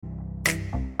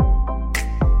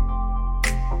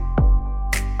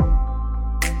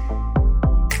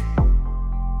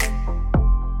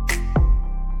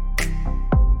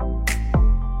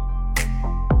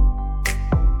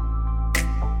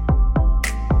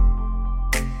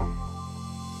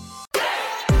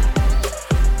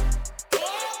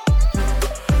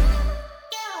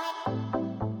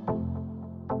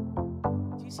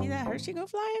she go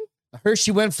flying? I heard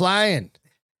she went flying.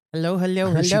 Hello. I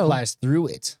heard she flies through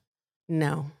it.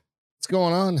 No. What's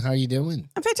going on? How are you doing?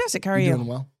 I'm fantastic. How are you? Doing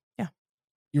well? Yeah.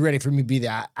 You ready for me to be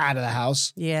out of the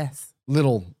house? Yes.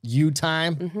 Little you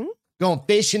time? Mm-hmm. Going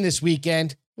fishing this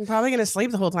weekend. I'm probably going to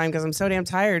sleep the whole time because I'm so damn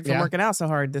tired from working out so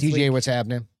hard this week. DJ, what's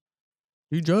happening?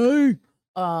 DJ.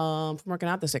 From working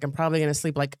out this week, I'm probably going to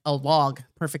sleep like a log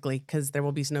perfectly because there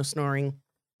will be no snoring,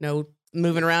 no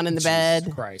moving around in the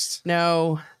bed. Christ.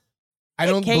 No. I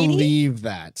don't believe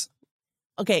that.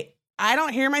 Okay. I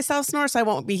don't hear myself snore, so I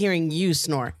won't be hearing you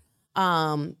snore.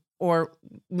 Or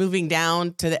moving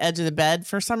down to the edge of the bed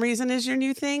for some reason is your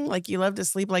new thing. Like you love to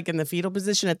sleep like in the fetal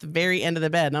position at the very end of the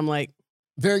bed. And I'm like,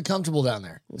 very comfortable down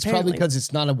there. It's probably because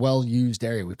it's not a well-used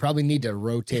area. We probably need to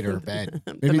rotate our bed.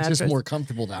 Maybe it's just more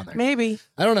comfortable down there. Maybe.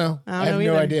 I don't know. I have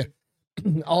no idea.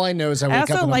 All I know is I wake up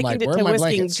and I'm like, where are my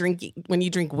blankets? Drinking when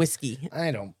you drink whiskey.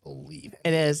 I don't believe it.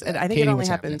 It is. I think it only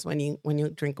happens when you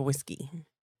drink a whiskey.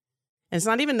 And it's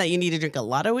not even that you need to drink a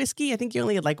lot of whiskey. I think you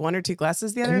only had like 1 or 2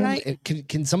 glasses the other night.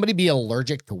 Can somebody be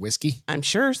allergic to whiskey? I'm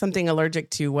sure something allergic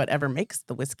to whatever makes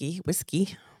the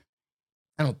whiskey.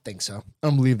 I don't think so. I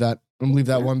don't believe that. I don't believe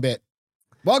that one bit.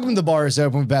 Welcome to The Bar is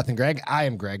Open with Beth and Greg. I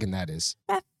am Greg, and that is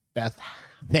Beth.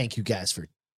 Thank you guys for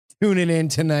tuning in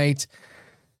tonight.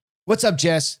 What's up,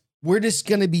 Jess? We're just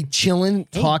going to be chilling,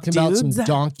 talking about some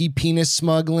donkey penis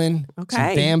smuggling,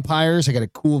 some vampires. I got a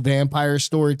cool vampire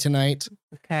story tonight.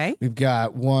 Okay. We've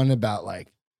got one about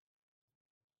like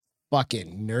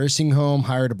fucking nursing home,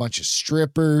 hired a bunch of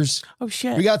strippers. Oh,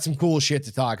 shit. We got some cool shit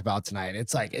to talk about tonight.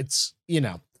 It's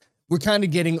we're kind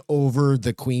of getting over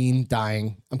the queen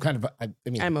dying.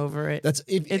 I'm over it.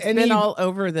 It's been all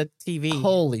over the TV.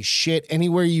 Holy shit.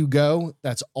 Anywhere you go,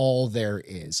 that's all there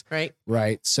is. Right.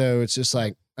 Right. So it's just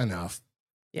like, enough.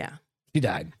 Yeah. She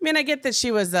died. I mean, I get that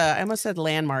she was, I almost said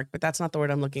landmark, but that's not the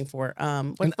word I'm looking for.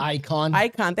 An icon.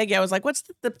 Icon. Thank you. I was like, what's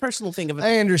the personal thing of it?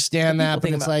 I understand that,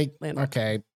 but it's like, landmark.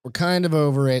 Okay, we're kind of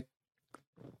over it.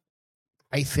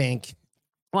 I think.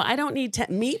 Well, I don't need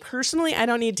me personally, I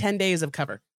don't need 10 days of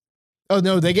cover. Oh,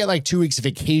 no, they get like 2 weeks of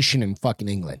vacation in fucking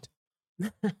England.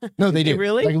 No, they do.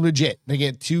 Really? Like legit. They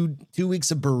get two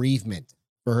weeks of bereavement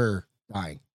for her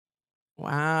dying.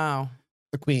 Wow.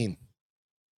 The queen.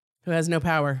 Who has no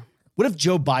power. What if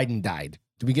Joe Biden died?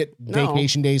 Do we get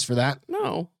vacation days for that?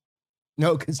 No.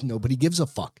 No, because nobody gives a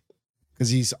fuck. Because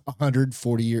he's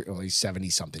 140 years, well, he's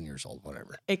 70-something years old,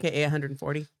 whatever. AKA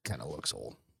 140. Kind of looks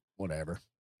old. Whatever.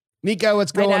 Nico,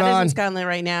 what's going on? My dad on? is in Scotland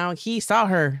right now. He saw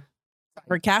her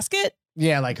casket.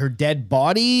 Yeah, like her dead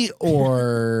body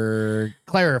or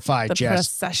clarify, the Jess.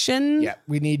 Procession? Yeah,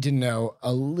 we need to know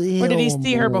a little. Or did he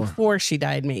see her before she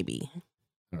died, maybe?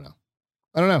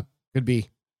 I don't know. Could be.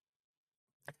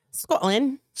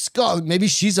 Scotland. Maybe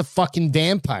she's a fucking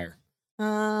vampire.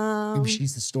 Maybe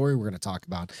she's the story we're going to talk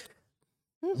about.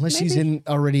 Unless she's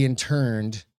already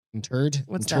interned. Interred?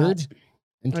 What's interred? That?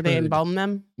 Interred. Or they embalm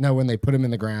them? No, when they put them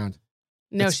in the ground.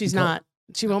 No, she's not.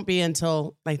 She won't be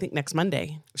until, I think, next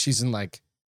Monday. She's in like...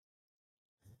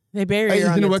 They bury her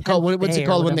on the 10th day what's it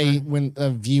called when a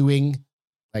viewing,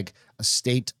 like a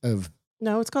state of...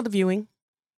 No, it's called a viewing.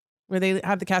 Where they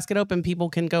have the casket open, people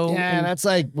can go. Yeah, that's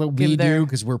like what we do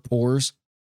because we're poors,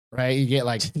 right? You get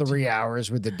like 3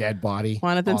 hours with the dead body.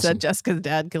 Jonathan said Jessica's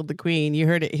dad killed the queen. You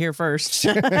heard it here first.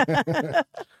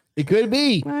 It could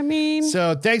be. I mean.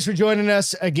 So thanks for joining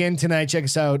us again tonight. Check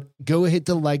us out. Go hit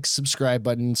the like, subscribe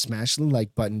button, smash the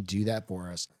like button. Do that for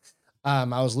us. I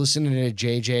was listening to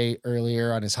JJ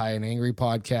earlier on his High and Angry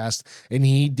podcast, and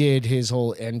he did his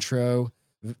whole intro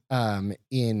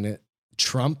in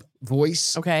Trump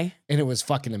voice. Okay. And it was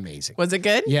fucking amazing. Was it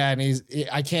good? Yeah. And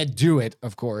I can't do it,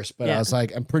 of course, but I was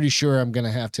like, I'm pretty sure I'm going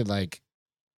to have to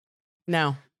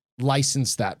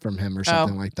license that from him or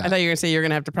something like that. I thought you were going to say you're going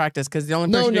to have to practice because the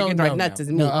only person who can drive nuts is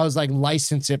me. No, I was like,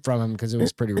 license it from him because it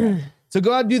was pretty rad. So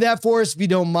go out and do that for us if you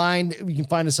don't mind. You can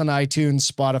find us on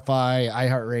iTunes, Spotify,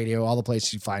 iHeartRadio, all the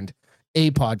places you find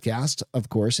a podcast, of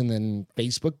course, and then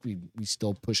Facebook. We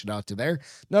still push it out to there.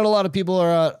 Not a lot of people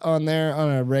are on there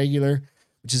on a regular,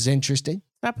 which is interesting.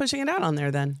 Stop pushing it out on there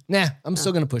then. Nah, I'm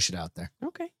still going to push it out there.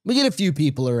 Okay. We get a few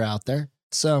people who are out there.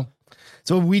 So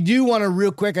we do want to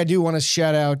real quick. I do want to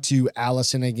shout out to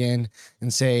Allison again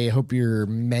and say, hope you're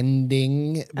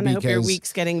mending. And I hope your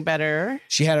week's getting better.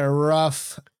 She had a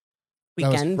rough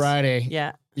weekend. That was Friday.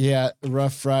 Yeah. Yeah.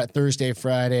 Rough Thursday,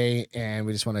 Friday. And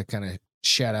we just want to kind of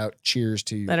shout out. Cheers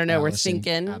to you. Let her know Allison. we're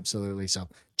thinking. Absolutely. So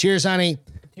cheers, honey.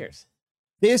 Cheers.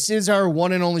 This is our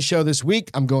one and only show this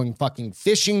week. I'm going fucking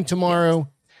fishing tomorrow,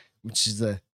 which is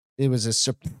it was a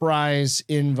surprise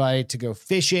invite to go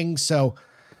fishing. So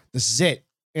this is it.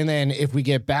 And then if we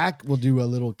get back, we'll do a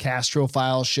little Castro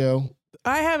file show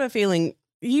I have a feeling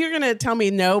you're going to tell me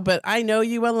no, but I know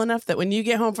you well enough that when you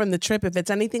get home from the trip, if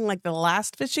it's anything like the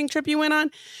last fishing trip you went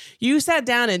on, you sat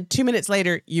down and 2 minutes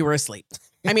later, you were asleep.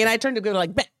 I mean, I turned to go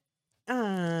like,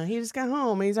 he just got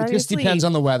home. He's already It just asleep. depends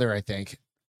on the weather, I think.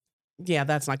 Yeah,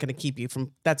 that's not going to keep you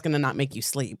from, that's going to not make you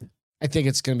sleep. I think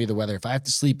it's going to be the weather. If I have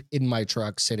to sleep in my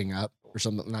truck sitting up or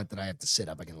something, not that I have to sit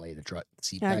up, I can lay the truck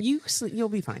seat Yeah, back. you'll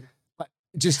be fine. But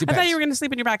it just I depends. thought you were going to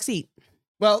sleep in your back seat.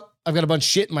 Well, I've got a bunch of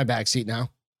shit in my back seat now.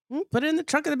 Put it in the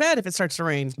trunk of the bed if it starts to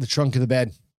rain. The trunk of the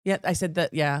bed. Yeah, I said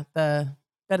that. Yeah, the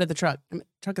bed of the truck.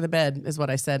 Trunk of the bed is what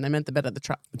I said, and I meant the bed of the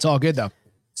truck. It's all good though.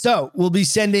 So we'll be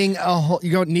sending a whole.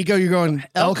 You go, Nico. You're going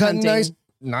elk hunting.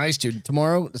 Nice, dude.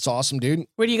 Tomorrow. That's awesome, dude.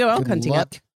 Where do you go elk hunting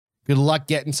luck. Good luck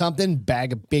getting something.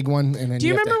 Bag a big one, and then. Do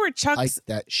you remember where Chuck's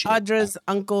that shit Audra's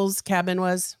uncle's cabin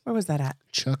was? Where was that at?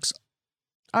 Chuck's.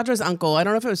 Audra's uncle. I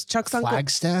don't know if it was Chuck's uncle.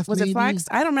 Flagstaff. Was maybe? it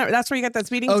Flagstaff? I don't remember. That's where you got that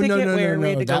speeding Oh ticket. no, no, where no, we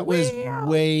had no. to go That was out.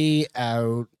 way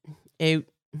out.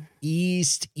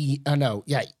 East. No,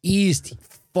 yeah, east.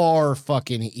 Far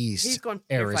fucking east. He's going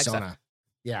Arizona.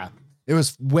 Yeah, it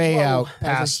was way out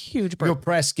past huge. You go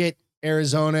Prescott,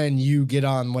 Arizona, and you get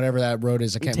on whatever that road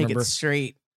is. I can't remember. Take it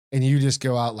straight, and you just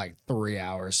go out like 3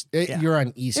 hours. You're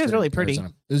on east. It was really pretty.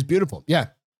 Arizona. It was beautiful. Yeah,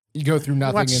 you go through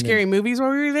nothing. Watch scary movies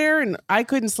while we were there, and I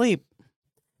couldn't sleep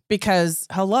because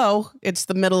it's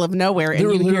the middle of nowhere, and there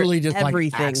were you literally hear just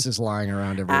everything. like axes lying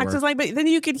around everywhere. Axes like, but then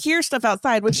you could hear stuff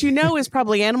outside, which you know is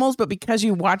probably animals, but because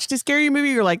you watched a scary movie,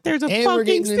 you're like, "There's a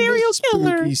fucking serial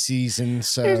killer." Spooky season,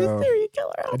 so there's a serial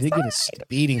killer outside. I did get a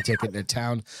speeding ticket in a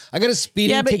town. I got a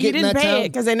speeding but ticket you didn't in that pay town it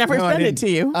because they never sent it to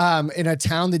you. In a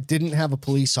town that didn't have a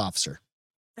police officer.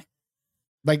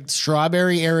 Like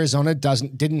Strawberry, Arizona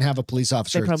didn't have a police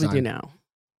officer. They probably do now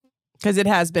because it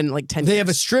has been like 10 They years. have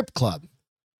a strip club.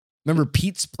 Remember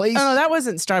Pete's Place? Oh, no, that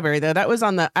wasn't Strawberry though. That was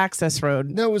on the access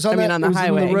road. No, it was on on the it was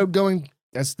highway. On the road going.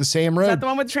 That's the same road. Is that the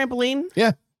one with the trampoline?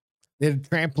 Yeah, they had a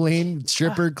trampoline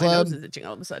stripper club. My nose is itching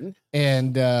all of a sudden.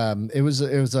 And it was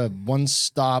a one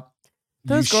stop.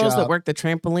 Those girls that work the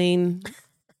trampoline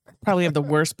probably have the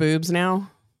worst boobs now.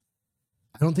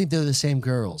 I don't think they're the same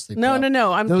girls. No.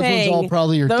 I'm those saying ones all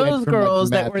probably are those dead from,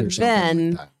 girls like, that were meth or something then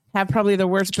like that. have probably the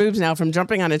worst boobs now from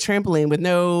jumping on a trampoline with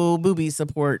no booby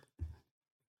support.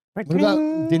 What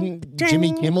about, didn't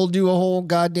Jimmy Kimmel do a whole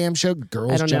goddamn show?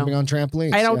 Girls jumping on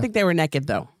trampolines. I don't think they were naked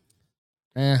though.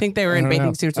 I think they were in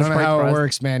bathing suits. I don't know how it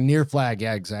works, man. Near flag,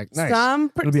 yeah, exactly. Nice.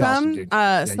 It'll be awesome, dude.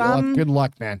 Some. Good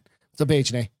luck, man. What's up,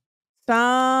 H&A?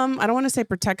 Some. I don't want to say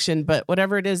protection, but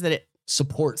whatever it is that it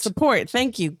support.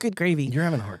 Thank you. Good gravy. You're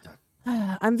having a hard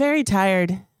time. I'm very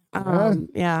tired.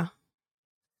 Yeah.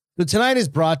 So tonight is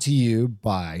brought to you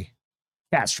by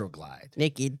Castroglide.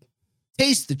 Naked.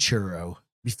 Taste the churro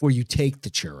before you take the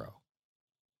churro.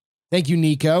 Thank you,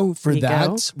 Nico, for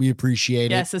that. We appreciate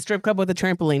it. Yes, the strip club with a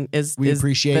trampoline is. We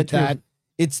appreciate that.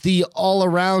 It's the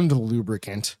all-around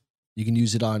lubricant. You can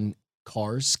use it on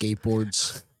cars,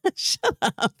 skateboards. Shut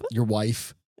up. Your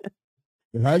wife,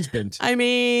 your husband. I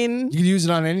mean, you can use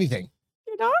it on anything.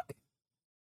 Your dog?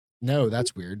 No,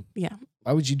 that's weird. Yeah.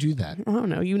 Why would you do that? I don't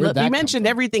know. You mentioned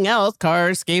everything else: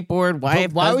 cars, skateboard,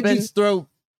 wife, why husband. would you throw?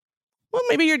 Well,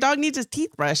 maybe your dog needs his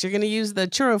teeth brushed. You're going to use the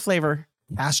churro flavor.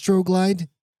 Castroglide?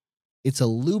 It's a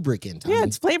lubricant. Yeah,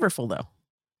 it's flavorful though.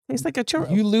 Tastes like a churro.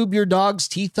 You lube your dog's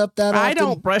teeth up that often? I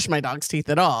don't brush my dog's teeth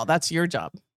at all. That's your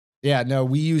job. Yeah, no,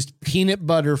 we used peanut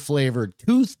butter flavored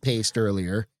toothpaste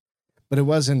earlier, but it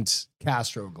wasn't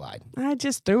Castroglide. I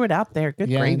just threw it out there. Good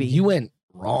gravy. You went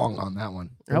wrong on that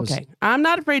one. Okay. I'm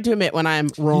not afraid to admit when I'm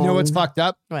wrong. You know what's fucked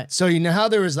up? What? So you know how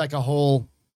there was like a whole,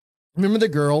 remember the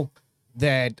girl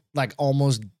that like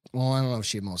almost, well, I don't know if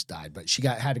she almost died, but she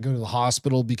had to go to the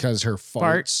hospital because her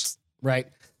farts. Right.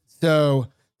 So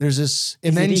there's this,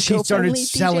 and then she started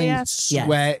selling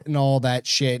sweat and all that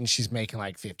shit. And she's making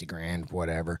like 50 grand,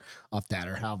 whatever, off that,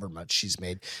 or however much she's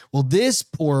made. Well, this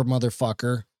poor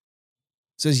motherfucker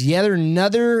says yet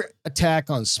another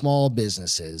attack on small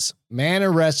businesses. Man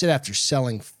arrested after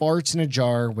selling farts in a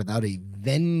jar without a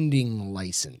vending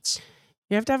license.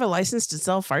 You have to have a license to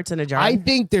sell farts in a jar. I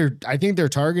think they're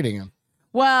targeting him.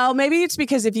 Well, maybe it's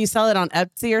because if you sell it on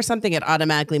Etsy or something, it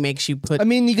automatically makes you put. I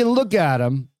mean, you can look at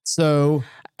him. So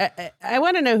I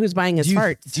want to know who's buying his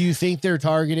farts. Do you think they're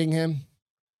targeting him?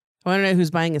 I want to know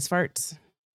who's buying his farts.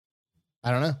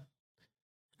 I don't know.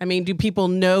 I mean, do people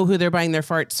know who they're buying their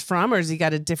farts from, or has he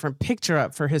got a different picture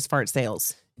up for his fart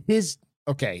sales?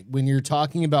 Okay, when you're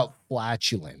talking about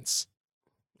flatulence,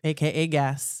 AKA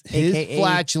gas, his AKA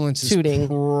flatulence tooting. is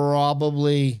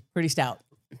probably pretty stout,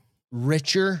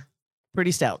 richer,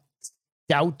 pretty stout,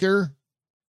 stouter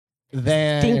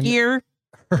than stinkier.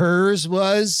 Hers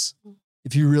was,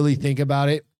 if you really think about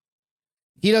it.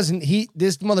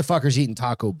 This motherfucker's eating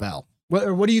Taco Bell.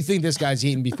 What do you think this guy's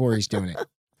eating before he's doing it?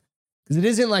 Because it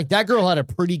isn't like that girl had a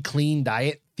pretty clean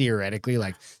diet, theoretically,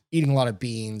 like eating a lot of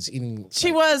beans,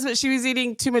 She was, but she was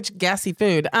eating too much gassy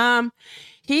food.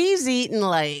 He's eating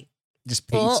like just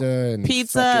pizza and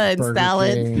Burger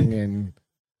salad and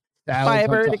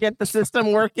fiber to get the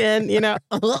system working,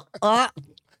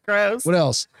 Gross. What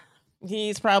else?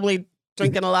 He's probably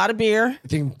drinking a lot of beer.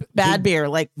 Bad beer,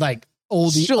 like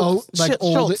oldie,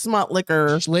 Schultz malt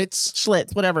liquor.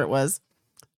 Schlitz, whatever it was.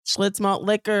 Schlitz malt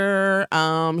liquor.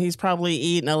 He's probably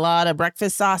eating a lot of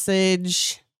breakfast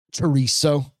sausage.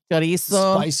 Chorizo.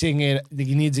 Spicing it.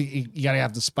 You gotta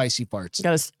have the spicy parts.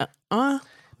 But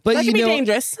that could be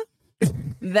dangerous.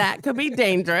 That could be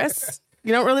dangerous.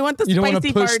 You don't really want the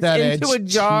spicy parts into a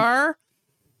jar.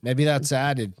 Maybe that's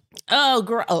added.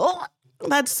 Oh,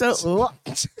 that's so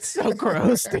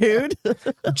gross, dude.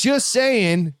 Just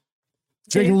saying.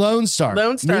 Drink Lone Star.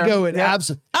 Lone Star. Go with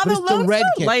absolutely. The Lone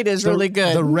Star Light is really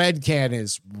good. The red can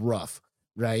is rough,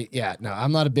 right? Yeah. No,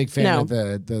 I'm not a big fan of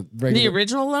the regular. The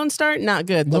original Lone Star, not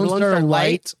good. The Lone Star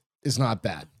Light is not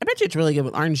bad. I bet you it's really good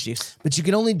with orange juice. But you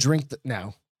can only drink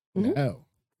no.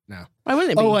 Why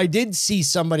wouldn't it be? Oh, I did see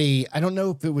somebody. I don't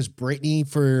know if it was Brittany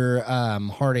for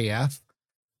Hard AF.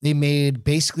 They made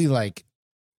basically like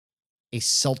a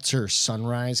seltzer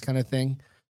sunrise kind of thing.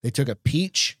 They took a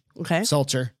peach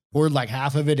seltzer, poured like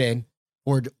half of it in,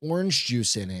 poured orange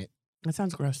juice in it. That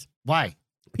sounds gross. Why?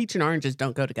 Peach and oranges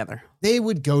don't go together. They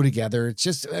would go together. It's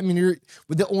just, you're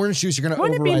with the orange juice, you're going to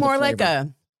override Wouldn't it be more the like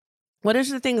what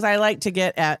is the things I like to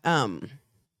get at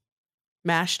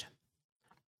Mashed?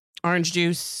 Orange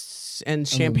juice and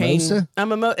champagne.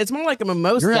 It's more like a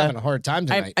mimosa. You're having a hard time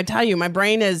tonight. I tell you, my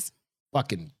brain is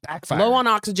fucking backfire. Low on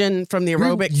oxygen from the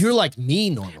aerobics. You're like me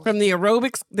normally. From the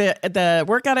aerobics, the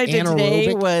workout I did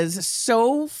today was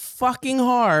so fucking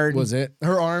hard. Was it?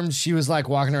 Her arms, she was like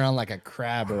walking around like a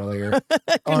crab earlier.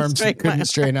 Arms couldn't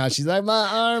straighten out. She's like, my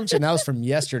arms. And that was from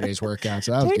yesterday's workout.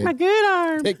 So that was good. Take my good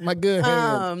arm. Take my good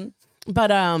hand.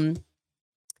 But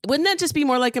wouldn't that just be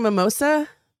more like a mimosa?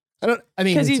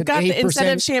 Because you've got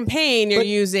instead of champagne, you're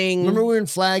using. Remember we were in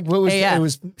Flag? What was it?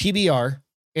 Was PBR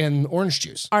and orange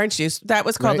juice. Orange juice. That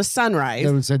was called a sunrise.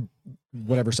 That was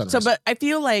whatever sunrise. So, but I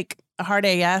feel like a Hard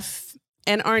AF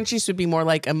and orange juice would be more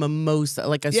like a mimosa,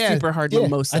 like a super hard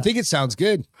mimosa. I think it sounds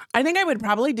good. I think I would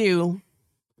probably do.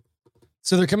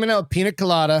 So they're coming out with pina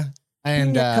colada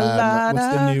and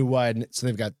what's the new one? So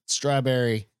they've got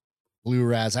strawberry, blue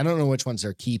raz. I don't know which ones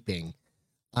they're keeping.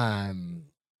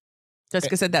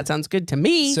 Jessica said that sounds good to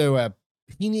me. So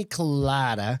pina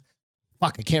colada.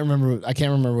 Fuck, I can't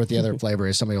remember what the other flavor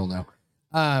is. Somebody will know.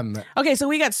 Okay, so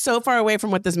we got so far away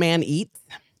from what this man eats.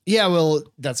 Yeah, well,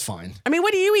 that's fine. I mean,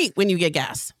 what do you eat when you get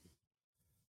gas?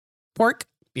 Pork?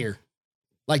 Beer.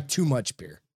 Like too much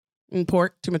beer.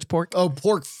 Pork? Too much pork? Oh,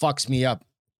 pork fucks me up.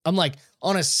 I'm like,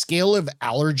 on a scale of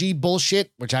allergy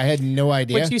bullshit, which I had no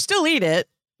idea. But you still eat it.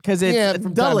 Because it's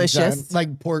delicious.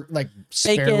 Like pork, like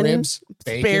spare ribs.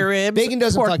 Bacon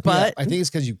doesn't fuck me up. I think it's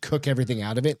because you cook everything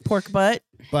out of it. Pork butt.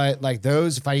 But like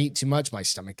those, if I eat too much, my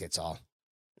stomach gets all.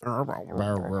 So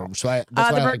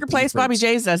the burger place, Bobby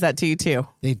J's does that to you too.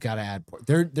 They've got to add pork.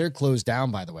 They're closed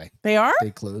down, by the way. They are? They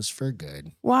closed for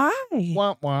good. Why?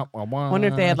 Wah, wah, wah, wah. Wonder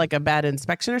if they had like a bad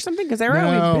inspection or something because they were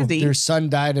always busy. Their son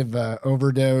died of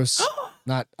overdose. I'm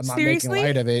not making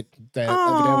light of it.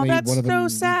 Oh, that's one of them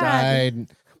so sad. Died.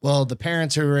 Well, the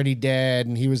parents are already dead,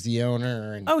 and he was the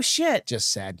owner. And shit!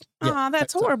 Just sad. Oh,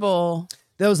 that's horrible.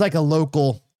 That was like a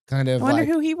local kind of. I wonder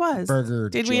who he was. Burger.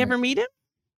 Did we ever meet him?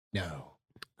 No.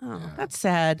 Oh, that's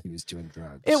sad. He was doing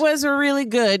drugs. It was really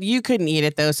good. You couldn't eat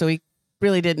it though, so we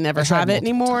really didn't ever have it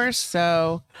anymore. Times.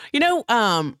 So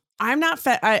I'm not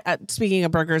fat. Speaking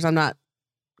of burgers, I'm not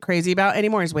crazy about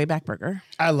anymore. Is Wayback Burger.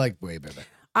 I like Wayback.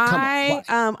 I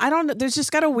don't know. There's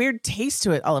just got a weird taste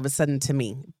to it all of a sudden to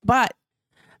me, but.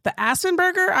 The Aspen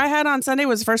burger I had on Sunday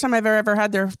was the first time I've ever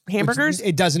had their hamburgers.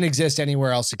 It doesn't exist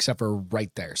anywhere else except for right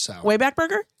there. So Wayback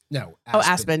Burger? No.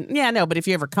 Aspen. Yeah, no, but if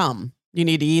you ever come, you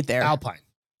need to eat there. Alpine.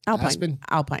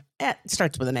 Alpine. It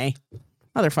starts with an A.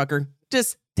 Motherfucker.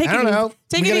 Just take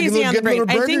it easy on the brain.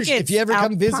 I think if you ever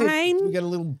come visit, we got a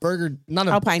little burger.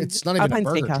 Alpine. It's not even Alpine a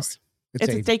burger Steakhouse. It's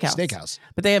a steakhouse.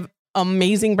 But they have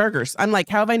amazing burgers. I'm like,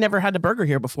 how have I never had a burger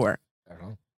here before? I don't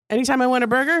know. Anytime I want a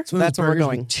burger, that's where we're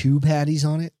going. 2 patties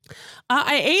on it?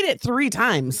 I ate it 3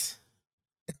 times.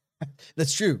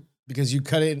 That's true. Because you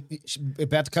cut it,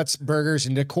 Beth cuts burgers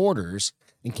into quarters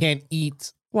and can't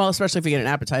eat. Well, especially if you get an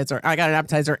appetizer. I got an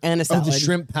appetizer and a salad. Oh, the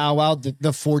shrimp powwow,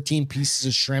 the 14 pieces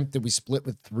of shrimp that we split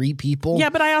with 3 people. Yeah,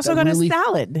 but I also got a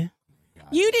salad. God.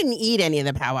 You didn't eat any of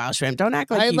the powwow shrimp. Don't act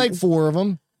like I had like 4 of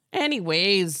them.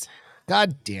 Anyways.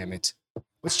 God damn it.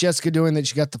 What's Jessica doing that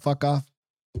she got the fuck off?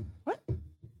 What?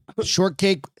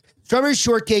 Shortcake. Strawberry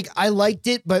shortcake. I liked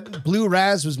it, but blue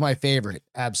raz was my favorite.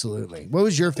 Absolutely. What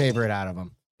was your favorite out of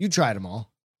them? You tried them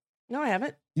all. No, I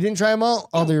haven't. You didn't try them all?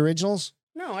 All the originals?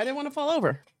 No, I didn't want to fall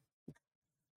over.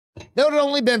 There would have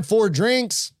only been 4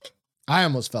 drinks. I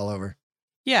almost fell over.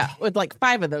 Yeah, with like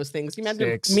 5 of those things. You imagine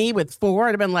 6. me with 4?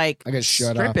 I'd have been like, I got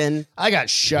shut stripping. off. I got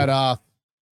shut off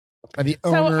by the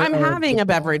So owner. I'm of having the a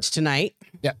beverage tonight.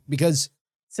 Yeah, because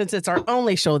Since it's our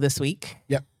only show this week.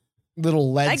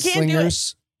 little I lead can't do it.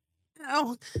 slingers.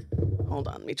 Oh, hold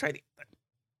on. Let me try to.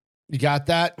 You got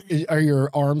that? Are your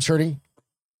arms hurting?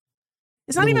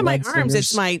 It's not Little even my lead arms. It's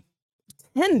slingers.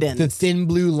 my tendons. The thin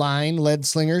blue line lead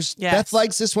slingers. Yes. Beth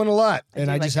likes this one a lot, I and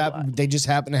do I like just it a happen. lot. They just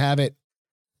happen to have it.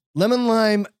 Lemon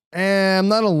lime. I'm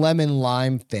not a lemon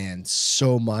lime fan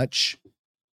so much.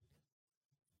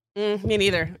 Me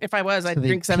neither. If I was, I'd So they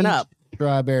drink 7 peach Up.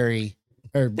 Strawberry.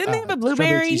 Or, Didn't they have a strawberry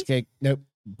blueberry? cheesecake? Nope.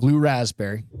 Blue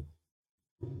raspberry.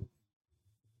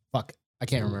 Fuck. I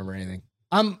can't remember anything.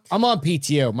 I'm on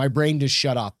PTO. My brain just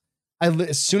shut off.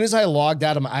 As soon as I logged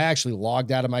out of I actually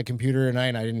logged out of my computer tonight,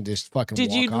 and I didn't just fucking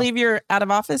Did walk you off. leave your out of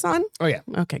office on? Oh, yeah.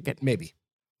 Okay, good. Maybe.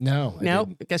 No. I Nope.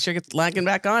 didn't. I guess you're lagging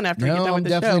back on after you get No, done I'm with the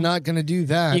definitely show. not going to do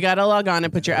that. You got to log on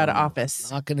and put your out of office.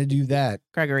 Not going to do that.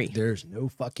 Gregory, There's no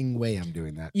fucking way I'm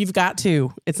doing that. you've got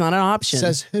to. It's not an option.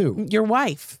 Says who? Your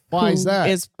wife. Why who is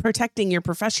that? Is protecting your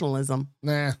professionalism.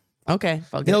 Nah. Okay.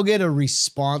 Well, good. He'll get a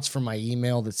response from my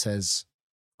email that says,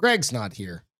 Greg's not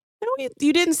here. No,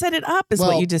 you didn't set it up, is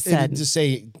what you just it'd said. Just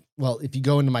say, well, if you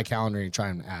go into my calendar and try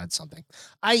and add something.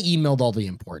 I emailed all the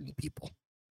important people.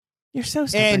 You're so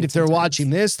stubborn And if they're sometimes. watching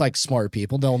this, like smart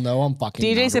people, they'll know I'm fucking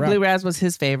DJ not said around. Blue Raz was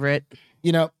his favorite.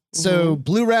 You know, so Mm-hmm.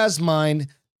 Blue Raz mine.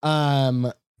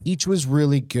 Each was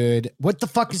really good. What the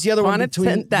fuck is the other one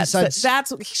between? That's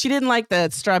she didn't like the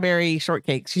strawberry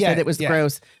shortcake. She said it was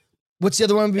gross. What's the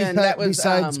other one And that was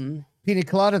besides pina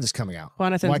colada that's coming out?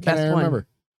 Jonathan's Why can't best I one. remember?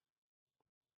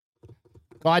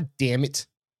 God damn it.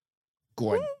 Go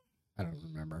on. I don't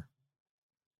remember.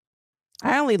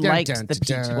 I only Dun, liked dun, the peach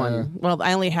dun, dun. one. Well,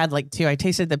 I only had like 2. I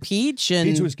tasted the peach and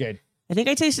Peach was good. I think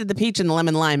I tasted the peach and the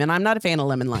lemon lime, and I'm not a fan of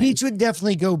lemon lime. Peach would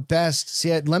definitely go best.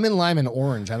 See, lemon, lime, and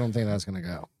orange. I don't think that's gonna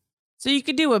go. So you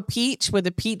could do a peach with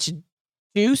a peach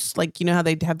juice, like you know how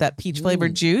they have that peach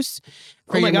flavored juice.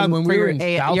 Oh my god! When we were in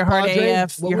South your hard Padre,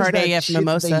 AF, what your was hard that AF shit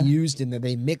mimosa, they used in there?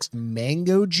 They mixed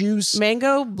mango juice.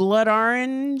 mango, blood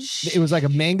orange. It was like a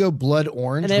mango blood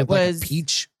orange And it with like was- a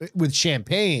peach with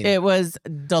champagne. It was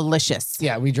delicious.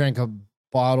 Yeah, we drank a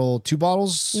bottle, 2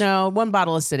 bottles. No, 1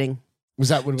 bottle is sitting. Was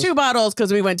that what it was? 2 bottles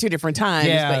because we went 2 different times.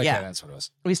 Yeah, but okay, yeah, that's what it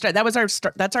was. we start. That was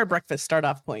that's our breakfast start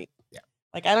off point. Yeah.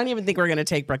 Like I don't even think we're gonna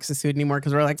take breakfast food anymore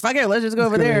because we're like, fuck it, let's just go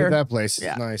over Let's there. to that place.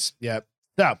 Yeah. Nice. Yep.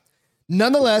 So,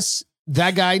 nonetheless,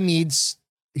 that guy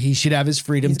he should have his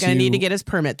freedom He's gonna to need to get his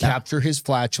permit. Though. capture his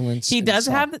flatulence. He and does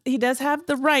stuff. have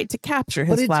the right to capture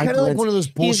his But it's kind of like flatulence. one of those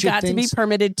bullshit He's got to be things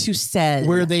permitted to sell.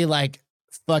 where they like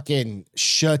fucking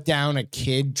shut down a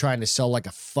kid trying to sell like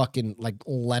a fucking like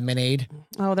lemonade.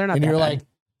 Oh, they're not. And that you're bad. like,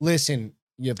 listen,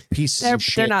 you pieces they're of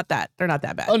shit. they're not that. They're not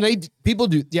that bad. Oh, people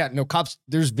do. Yeah, no, cops,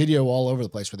 there's video all over the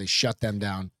place where they shut them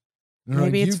down. And they're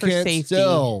Maybe like, it's "You for can't safety."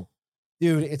 sell."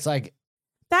 Dude, it's like,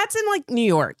 That's in like New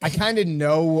York. I kind of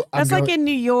know. That's like in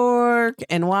New York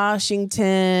and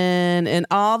Washington and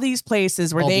all these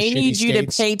places where All the they shitty need you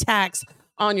states. to pay tax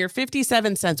on your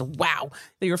 57 cents. Wow.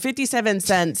 Your 57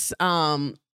 cents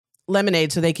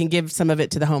lemonade so they can give some of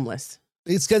it to the homeless.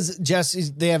 It's because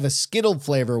they have a Skittle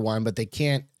flavor one, but they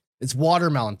can't. It's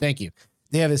watermelon. Thank you.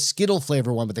 They have a Skittle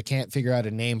flavor one, but they can't figure out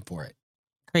a name for it.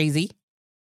 Crazy.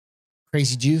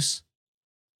 Crazy juice.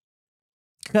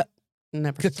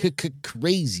 Never.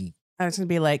 Crazy. I was going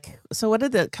to be like, so what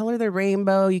did the color the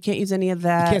rainbow? You can't use any of You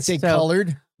that. can't say So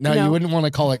colored. No, No. you wouldn't want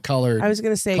to call it colored. I was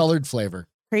going to say Colored flavor.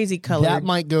 crazy colored. That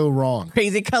might go wrong.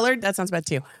 Crazy colored? That sounds bad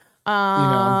too.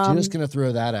 I'm just gonna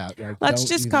throw that out. Like, let's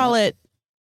just call it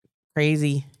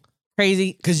crazy.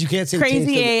 Crazy. because you can't say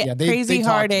Crazy taste A- of- they crazy talked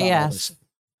hard about all AF. this.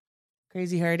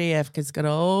 Crazy hard AF because it's got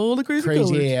all the crazy colors.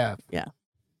 Crazy AF.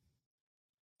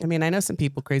 I mean, I know some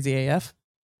people crazy AF.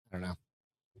 I don't know.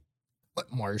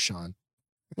 What Marshawn?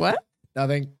 What?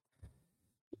 Nothing.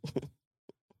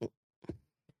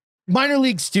 Minor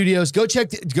League Studios. Go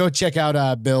check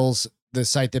out Bill's, the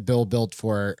site that Bill built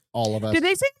for all of us. Did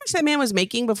they say how much that man was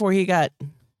making before he got?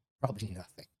 Probably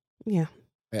nothing. Yeah,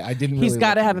 I didn't. he's really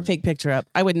got to look have a into it. fake picture up.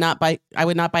 I would not buy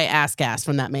ass gas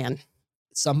from that man.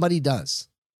 Somebody does.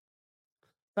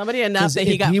 Somebody enough 'Cause that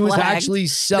he if got he was flagged. actually That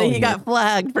selling. he got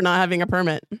flagged for not having a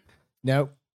permit.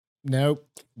 Nope.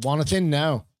 Jonathan,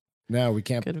 no. No, we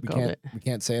can't. Could've We called can't. it. We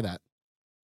can't say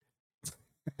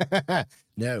that.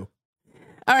 No.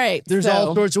 All right. There's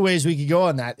all sorts of ways we could go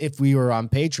on that if we were on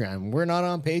Patreon. We're not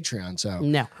on Patreon, so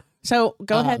No. So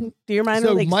go ahead and do your minor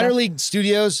so league minor stuff. league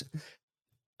studios.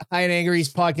 High and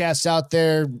Angry's podcast out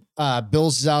there.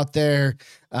 Bill's is out there.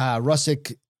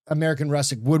 American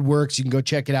Rustic Woodworks. You can go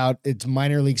check it out. It's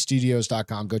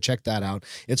minorleaguestudios.com. Go check that out.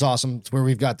 It's awesome. It's where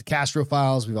we've got the Castro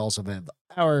files. We've also have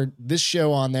this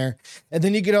show on there. And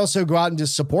then you could also go out and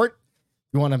just support.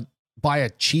 You want to buy a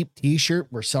cheap t-shirt.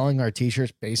 We're selling our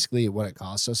t-shirts basically at what it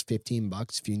costs us,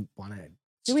 $15 if you want to.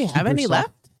 Do we have any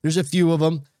left? There's a few of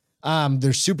them.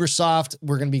 They're super soft.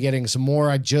 We're going to be getting some more.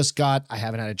 I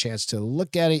haven't had a chance to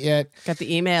look at it yet. Got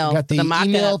the email. Got the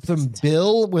email from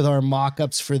Bill with our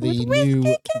mock-ups for the new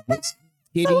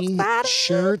kitty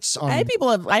shirts. I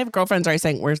have girlfriends already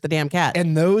saying, "Where's the damn cat?"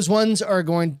 And those are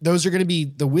going to be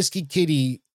the Whiskey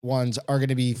Kitty ones are going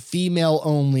to be female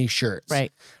only shirts.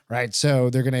 Right. So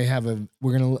we're going to have a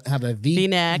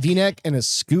V-neck and a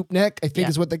scoop neck, I think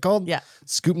is what they called. Yeah.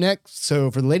 Scoop neck. So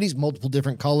for the ladies, multiple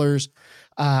different colors,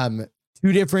 2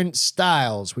 different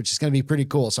styles, which is going to be pretty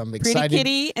cool. So I'm excited. Pretty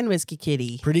Kitty and Whiskey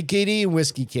Kitty. Pretty Kitty and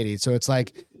Whiskey Kitty. So it's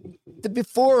like the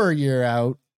before you're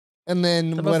out. And then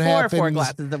the what before happens? 4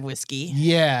 glasses of whiskey.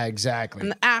 Yeah, exactly.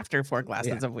 And the after 4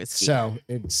 glasses of whiskey. So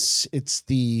it's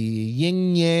the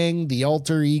yin yang, the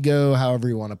alter ego, however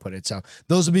you want to put it. So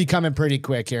those will be coming pretty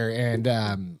quick here. And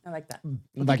I like that.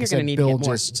 Like I said, Bill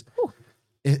just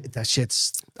that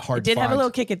shit's hard. It did have a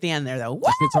little kick at the end there though.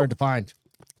 That shit's hard to find.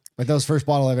 Like that was the first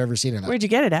bottle I've ever seen of that. Where'd you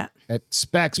get it at? At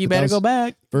Specs. You better go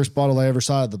back. First bottle I ever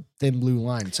saw of the thin blue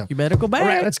line. So you better go back. All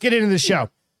right, let's get into the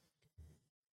show.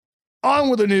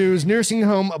 On with the news. Nursing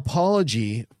home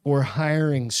apology for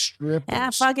hiring strippers.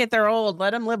 Ah, fuck it. They're old. Let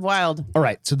them live wild. All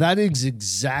right. So that is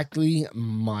exactly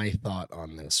my thought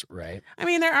on this, right? I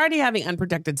mean, they're already having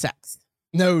unprotected sex.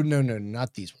 No,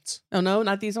 not these ones. Oh, no,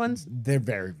 not these ones? They're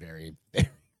very, very, very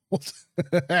old.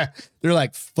 They're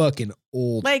like fucking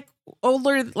old. Like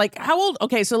older, like how old?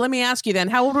 Okay, so let me ask you then.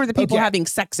 How old were the people having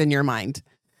sex in your mind?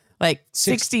 Like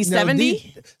 60,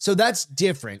 70? So that's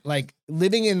different. Like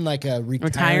living in like a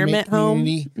retirement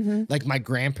community. Home. Mm-hmm. Like my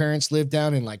grandparents lived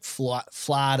down in like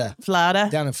Florida.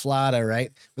 Down in Florida, right?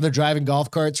 Where they're driving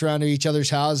golf carts around to each other's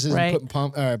houses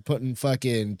and putting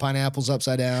fucking pineapples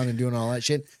upside down and doing all that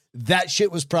shit. That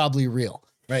shit was probably real,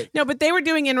 right? No, but they were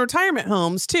doing in retirement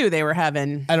homes too. They were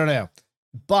having. I don't know.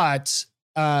 But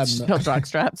jock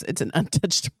straps. It's an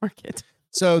untouched market.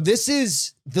 So this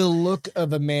is the look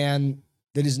of a man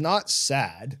that is not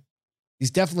sad.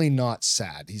 He's definitely not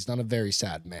sad. He's not a very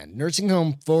sad man. Nursing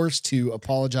home forced to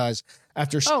apologize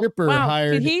after stripper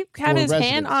hired. Did he have his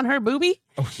hand on her boobie?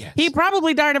 Oh, yes. He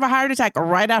probably died of a heart attack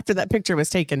right after that picture was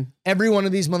taken. Every one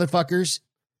of these motherfuckers,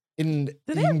 you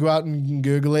can go out and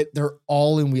Google it. They're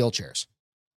all in wheelchairs.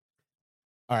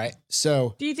 All right.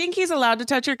 So do you think he's allowed to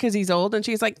touch her because he's old? And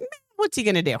she's like, what's he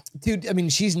going to do? Dude, I mean,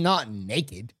 she's not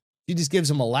naked. She just gives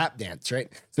him a lap dance, right?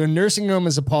 So nursing home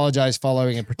has apologized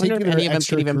following a particular any of them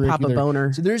could even pop a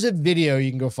boner. So there's a video you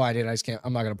can go find it.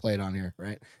 I'm not going to play it on here,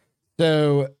 right?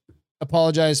 So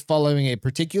apologize following a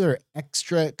particular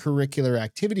extracurricular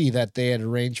activity that they had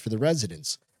arranged for the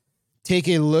residents. Take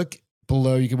a look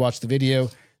below. You can watch the video.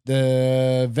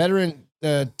 The veteran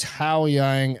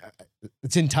Taoyang,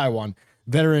 it's in Taiwan,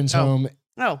 veterans home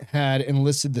had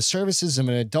enlisted the services of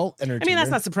an adult entertainer. I mean,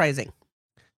 that's not surprising.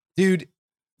 Dude,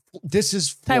 this is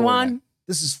Florida. Taiwan.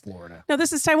 This is Florida. No,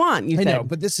 this is Taiwan. I know,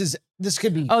 but this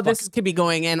could be. Oh, this could be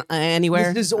going in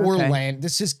anywhere. This is Orlando.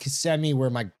 This is Kissimmee, where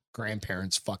my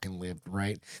grandparents fucking lived.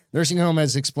 Right. Nursing home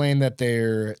has explained that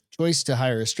their choice to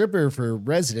hire a stripper for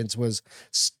residents was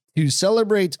to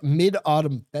celebrate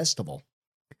Mid-Autumn Festival.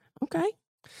 Okay.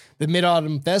 The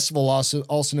Mid-Autumn Festival, also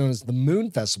known as the Moon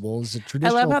Festival, is a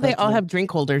traditional. I love how they all have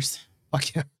drink holders.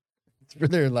 Fuck yeah. It's where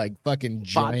they're like fucking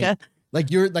giant. Vodka. Like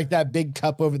you're like that big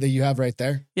cup over that you have right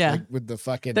there. Yeah. Like with the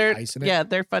fucking ice in it. Yeah,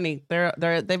 they're funny.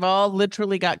 They've all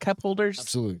literally got cup holders.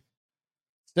 Absolutely.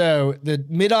 So the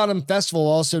Mid-Autumn Festival,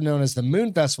 also known as the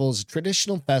Moon Festival, is a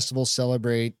traditional festival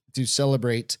celebrated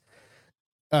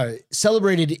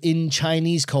in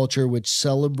Chinese culture, which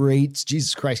celebrates,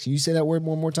 Jesus Christ, can you say that word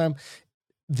one more time?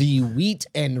 The wheat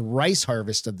and rice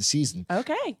harvest of the season.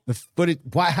 Okay.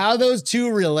 How those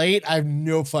two relate, I have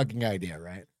no fucking idea,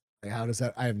 right? Like how does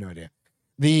that? I have no idea.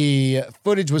 The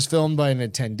footage was filmed by an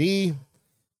attendee.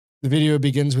 The video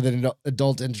begins with an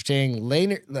adult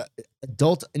entertainer.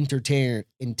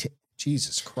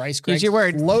 Jesus Christ, Greg. Use your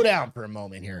word. Slow down for a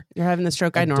moment here. You're having the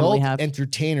stroke I normally have. Adult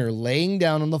entertainer laying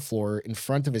down on the floor in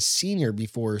front of a senior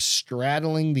before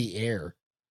straddling the air.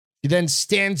 He then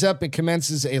stands up and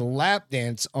commences a lap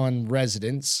dance on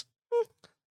residents.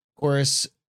 Chorus.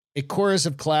 A chorus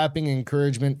of clapping and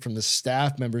encouragement from the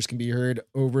staff members can be heard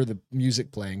over the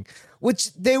music playing,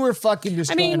 which they were fucking just.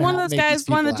 I mean, one of those guys,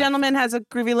 one of the gentlemen has a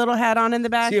groovy little hat on in the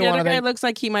back. The other guy looks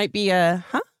like he might be Said,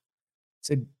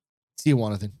 see you,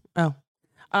 Jonathan. Oh.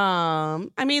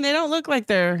 I mean, they don't look like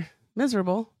they're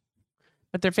miserable,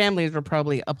 but their families were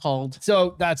probably appalled.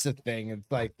 So that's the thing.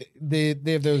 It's like they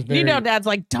have those very... Dad's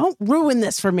like, don't ruin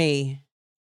this for me.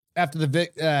 After the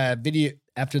video,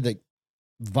 after the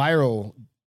viral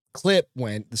clip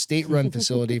went, the state-run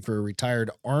facility for retired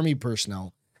Army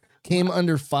personnel came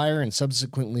under fire and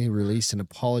subsequently released an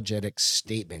apologetic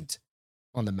statement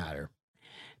on the matter.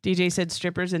 DJ said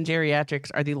strippers and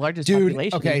geriatrics are the largest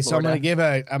population. Okay, in so I'm gonna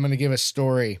give a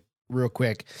story real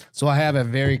quick. So I have a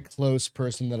very close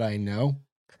person that I know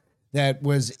that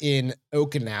was in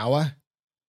Okinawa,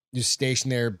 just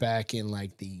stationed there back in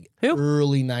like the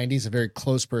early 90s. A very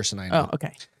close person I know. Oh,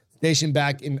 okay. Stationed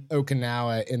back in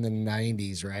Okinawa in the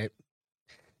 90s, right?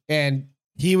 And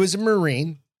he was a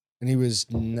Marine, and he was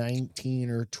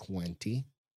 19 or 20.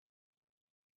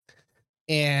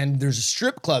 And there's a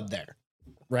strip club there,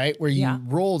 right? Where you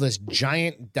roll this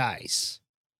giant dice.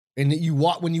 And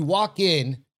when you walk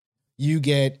in, you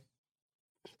get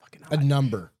a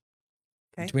number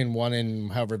between 1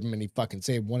 and however many fucking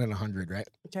say 1 and 100, right?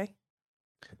 Okay.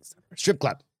 Strip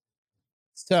club.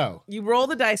 So you roll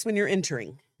the dice when you're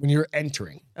entering. When you're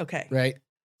entering. Okay. Right.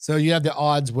 So you have the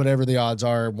odds, whatever the odds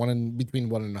are, between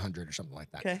 1 and 100 or something like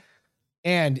that. Okay.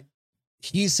 And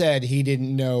he said he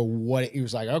didn't know what he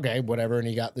was like, okay, whatever. And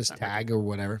he got this tag or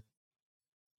whatever.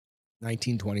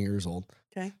 19, 20 years old.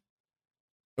 Okay.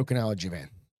 Okinawa,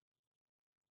 Japan.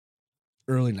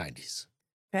 Early 90s.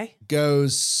 Okay.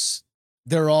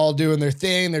 They're all doing their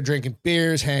thing. They're drinking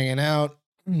beers, hanging out,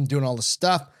 doing all the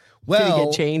stuff. Well, did he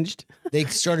get changed? They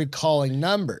started calling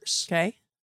numbers. Okay.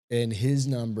 And his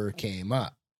number came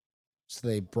up. So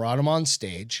they brought him on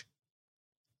stage.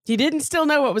 He didn't still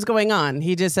know what was going on.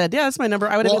 He just said, yeah, that's my number.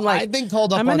 I would have been like, I've been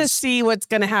called up. I'm going to see what's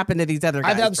going to happen to these other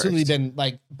guys. I've absolutely been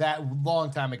like that long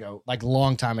time ago. I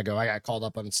got called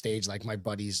up on stage. Like my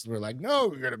buddies were like,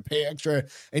 no, you're going to pay extra.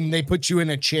 And they put you in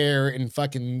a chair and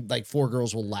fucking like 4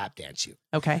 girls will lap dance you.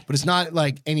 Okay. But it's not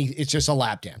like it's just a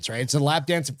lap dance, right? It's a lap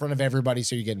dance in front of everybody.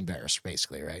 So you get embarrassed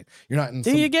basically, right? You're not in.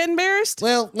 Do you get embarrassed?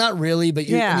 Well, not really, but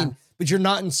but you're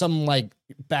not in some like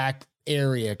back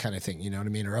area kind of thing. You know what I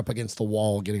mean? Or up against the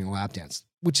wall getting a lap dance,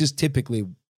 which is typically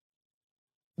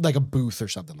like a booth or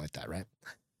something like that, right?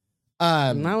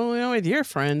 No, with your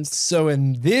friends. So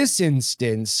in this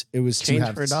instance, it was change to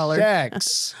have for $1.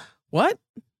 sex. What?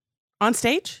 On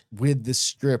stage? With the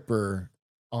stripper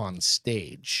on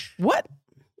stage. What?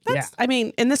 I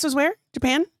mean, and this was where?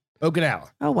 Japan?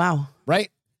 Okinawa. Oh, wow. Right?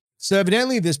 So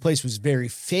evidently this place was very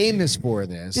famous for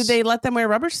this. Did they let them wear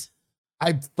rubbers?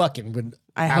 I fucking would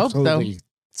hope so.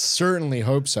 Certainly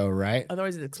hope so, right?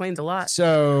 Otherwise it explains a lot.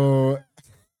 So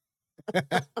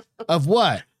of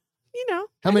what? You know.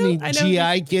 How many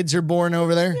GI kids are born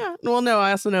over there? Yeah. Well, no, I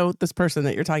also know this person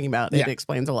that you're talking about. It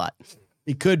explains a lot.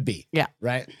 It could be. Yeah.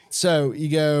 Right. So you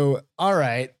go, all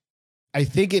right. I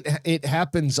think it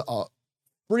happens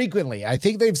frequently. I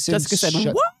think they've since Jessica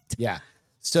said, what? Yeah.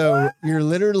 So you're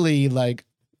literally like.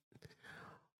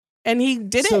 And he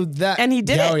did it. And he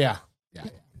did it. Oh, yeah. Yeah.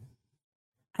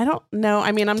 I don't know.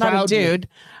 I mean, I'm not a dude.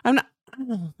 I'm not.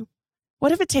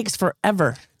 What if it takes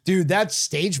forever? Dude, that's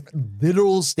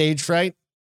literal stage fright.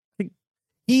 I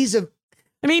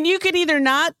mean, you could either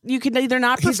not perform.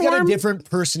 He's got a different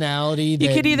personality. You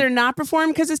could either not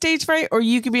perform because of stage fright, or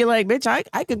you could be like, bitch,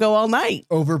 I could go all night.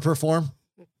 Overperform.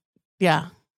 Yeah.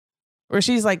 Or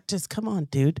she's like, just come on,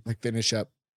 dude. Like finish up.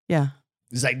 Yeah.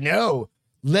 He's like, no,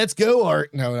 let's go,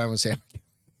 Art. No, I was saying.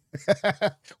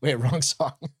 Wait, wrong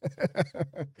song.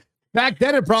 Back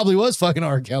then, it probably was fucking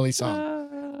R. Kelly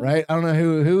song, right? I don't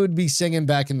know who would be singing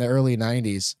back in the early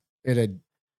 90s. It had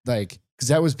because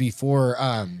that was before.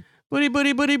 Booty,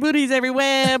 booty, booty, booties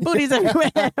everywhere. Booties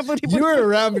everywhere. Booty, you were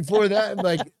around before that.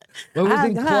 Like, what was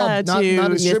in clubs? Not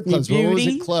in strip clubs. What was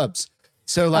in clubs?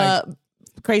 So, like,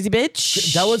 Crazy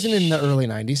Bitch. That wasn't in the early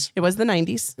 90s. It was the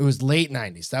 90s. It was late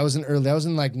 90s. That was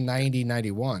in like 90,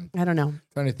 91. I don't know.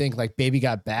 Trying to think, like, Baby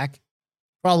Got Back.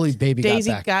 Probably Baby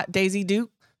Got Back. Daisy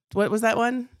Duke. What was that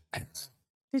one? I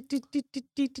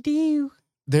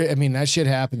mean, that shit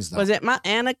happens, though. Was it My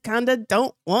Anaconda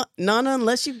Don't Want None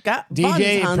Unless You Got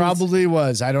DJ buns, probably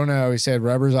was. I don't know. He said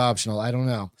rubber's optional. I don't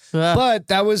know. But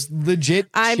that was legit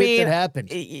shit that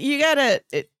happened. You gotta,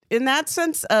 in that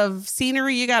sense of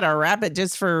scenery, you gotta wrap it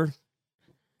just for...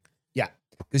 Yeah,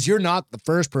 because you're not the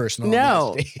first person on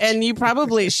that stage. And you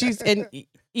probably,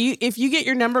 if you get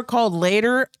your number called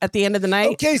later at the end of the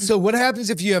night... Okay, so what happens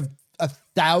if you have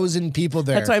 1,000 people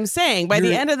there. That's what I'm saying. By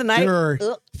the end of the night, there are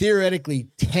theoretically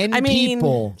 10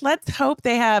 people. Let's hope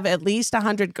they have at least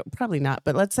 100. Probably not,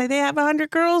 but let's say they have 100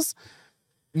 girls.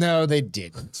 No, they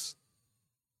didn't.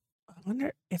 I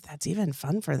wonder if that's even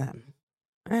fun for them.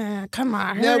 Come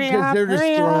on, no, because they're just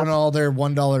throwing up. all their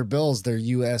 $1 bills, their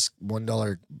U.S.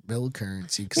 $1 bill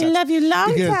currency. We love you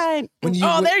long time.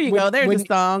 There you go. There's the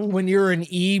song. When you're an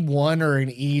E1 or an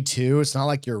E2, it's not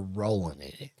like you're rolling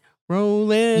in it.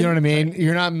 Rolling. You know what I mean?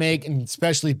 You're not making,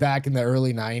 especially back in the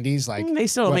early 90s, like they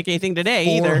still don't make anything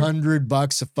today either.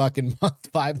 $400 a fucking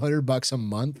month, $500 a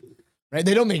month, right?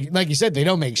 They don't make, like you said, they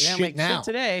don't make shit now. Shit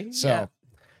today. So. Yeah.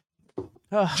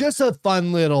 Just a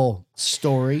fun little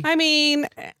story. I mean,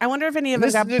 I wonder if any of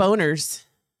them got boners.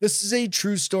 This is a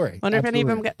true story. Wonder if any of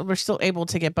them were still able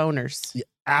to get boners. Yeah.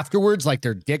 Afterwards, like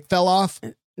their dick fell off?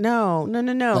 No.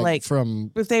 Like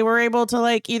from if they were able to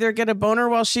like either get a boner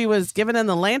while she was giving in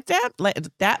the lap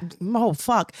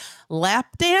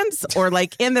dance, or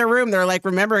like in their room, they're like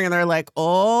remembering and they're like,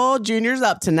 oh, Junior's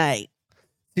up tonight.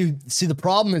 Dude, see, the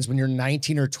problem is when you're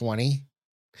 19 or 20.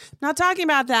 I'm not talking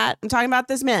about that. I'm talking about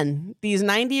these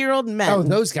 90-year-old men. Oh,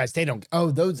 those guys, they don't. Oh,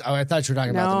 I thought you were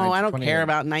talking about. No, I don't care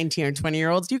about 19 or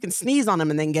 20-year-olds. You can sneeze on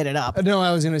them and then get it up. No,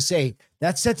 I was gonna say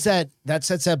that sets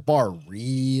that bar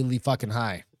really fucking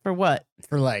high. For what?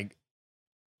 For like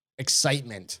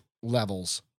excitement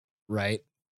levels, right?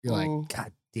 You're like,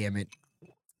 God damn it.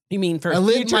 You mean for I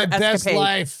lived my best escapades.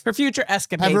 life. For future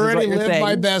escapades. I've already lived saying.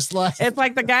 my best life. It's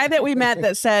like the guy that we met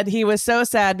that said he was so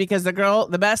sad because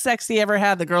the best sex he ever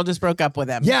had, the girl just broke up with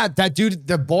him. Yeah, that dude,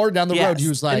 the bar down the road, he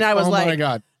was like, oh my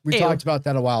God. We talked about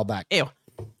that a while back. Ew.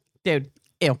 Dude,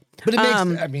 ew. But it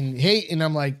makes, I mean, hey, and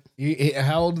I'm like,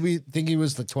 how old do we think he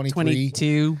was? The 23?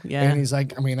 22, yeah. And he's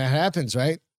like, I mean, that happens,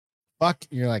 right? Fuck.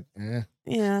 You're like,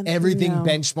 yeah. Everything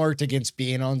benchmarked against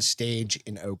being on stage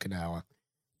in Okinawa.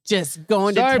 Just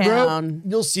going to town. Bro,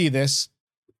 you'll see this.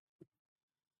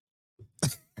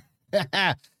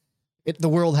 The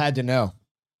world had to know.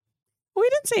 We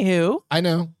didn't say who. I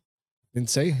know. I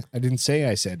didn't say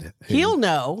I said who. He'll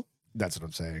know. That's what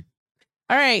I'm saying.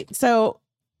 All right. So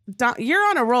you're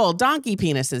on a roll. Donkey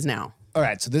penises now. All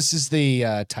right. So this is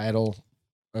the title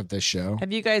of this show.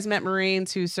 Have you guys met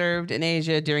Marines who served in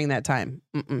Asia during that time?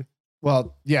 Mm-mm.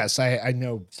 Well, yes, I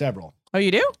know several. Oh,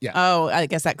 you do? Yeah. Oh, I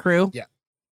guess that crew? Yeah.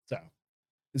 So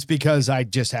it's because I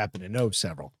just happen to know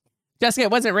several. Jessica,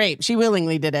 it wasn't rape. She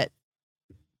willingly did it.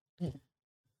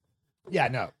 Yeah,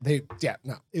 no.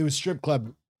 It was strip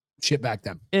club shit back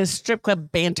then. It was strip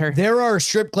club banter. There are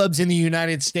strip clubs in the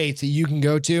United States that you can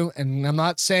go to, and I'm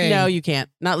not saying... No, you can't.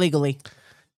 Not legally.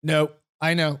 No,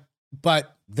 I know.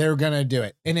 But they're going to do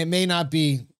it. And it may not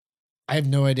be... I have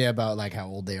no idea about like how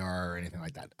old they are or anything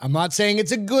like that. I'm not saying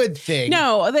it's a good thing.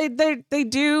 No, they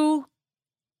do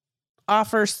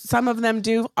offer... Some of them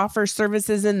do offer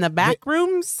services in the back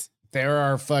rooms. There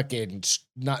are fucking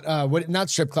not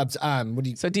strip clubs. What do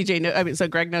you? So DJ, so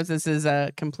Greg knows this is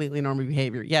a completely normal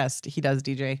behavior. Yes, he does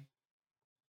DJ.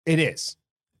 It is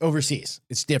overseas.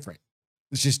 It's different.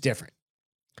 It's just different.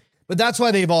 But that's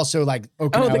why they've also like.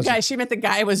 She meant the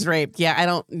guy was raped.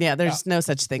 Yeah, there's no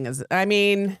such thing as. I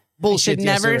mean, bullshit. I should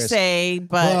never say,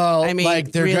 but I mean,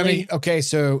 like they're really? gonna. Okay,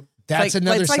 so that's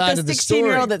another side like of the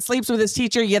 16-year-old that sleeps with his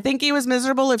teacher. You think he was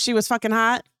miserable if she was fucking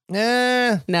hot?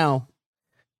 No.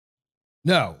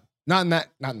 No, not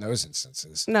in those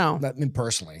instances. No, not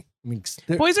personally. I mean,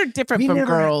 boys are different from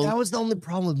girls. That was the only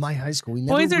problem with my high school.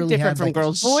 Boys are different from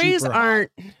girls. Boys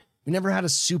aren't. We never had a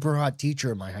super hot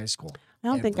teacher in my high school. I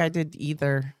don't think I did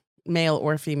either, male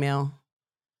or female.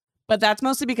 But that's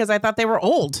mostly because I thought they were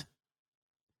old.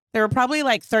 They were probably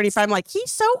like 35. I'm like,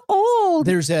 he's so old.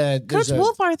 There's Coach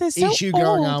Wolfarth is so issue old.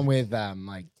 going on with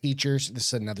like teachers.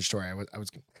 This is another story.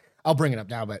 I'll bring it up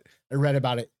now, but I read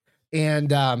about it.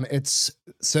 And it's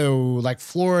so like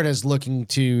Florida is looking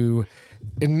to,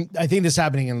 and I think this is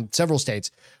happening in several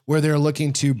states where they're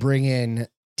looking to bring in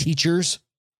teachers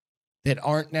that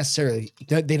aren't necessarily,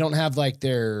 they don't have like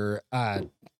their,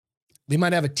 they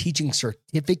might have a teaching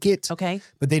certificate. Okay.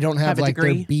 But they don't have like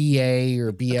their BA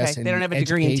or BS. Okay. They don't have a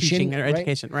degree in teaching or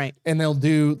education. Right. And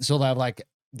they'll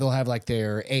have like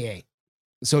their AA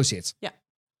associates. Yeah.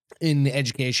 In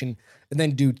education, and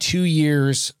then do 2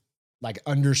 years like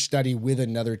understudy with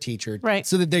another teacher, right?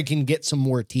 So that they can get some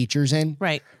more teachers in,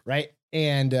 right?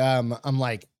 And I'm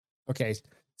like, okay,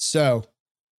 so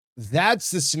that's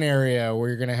the scenario where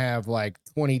you're gonna have like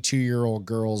 22-year-old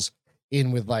girls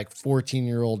in with like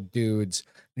 14-year-old dudes,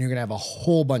 and you're gonna have a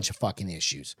whole bunch of fucking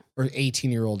issues, or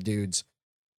 18-year-old dudes,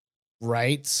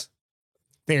 right?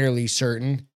 Fairly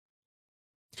certain.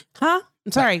 Huh?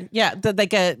 I'm sorry. Yeah,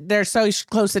 they're so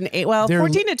close in age. Well,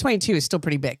 14 to 22 is still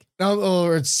pretty big.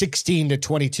 Or it's 16 to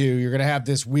 22. You're gonna have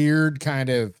this weird kind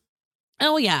of.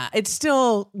 Oh yeah, it's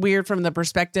still weird from the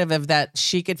perspective of that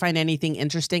she could find anything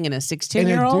interesting in a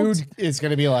 16-year-old. And a dude is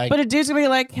gonna be like, but a dude's gonna be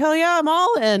like, hell yeah, I'm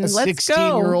all in. Let's go.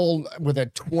 16-year-old with a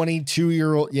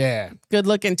 22-year-old. Yeah, good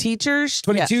looking teachers.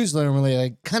 22 is literally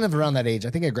like kind of around that age. I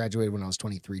think I graduated when I was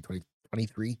 23.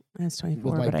 That's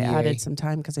 24, but I added some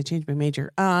time because I changed my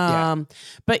major.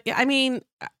 But I mean,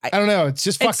 I don't know. It's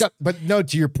just fucked up. But no,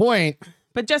 to your point.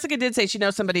 But Jessica did say she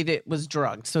knows somebody that was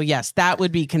drugged. So yes, that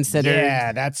would be considered.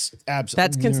 Yeah, that's absolutely.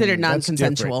 That's considered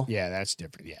non-consensual. Yeah, that's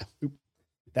different. Yeah,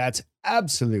 that's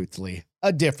absolutely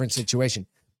a different situation.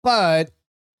 But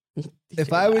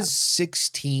if I was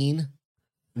 16,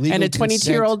 and a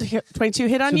 22-year-old 22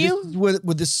 hit on you,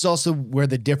 this is also where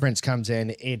the difference comes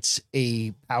in. It's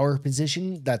a power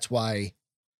position. That's why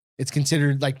it's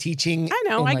considered like teaching. I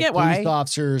know. And I like get police why.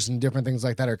 Officers and different things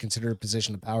like that are considered a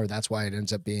position of power. That's why it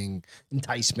ends up being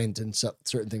enticement and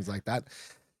certain things like that.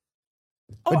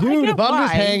 But dude, if I'm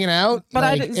just hanging out,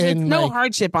 but it's no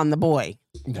hardship on the boy.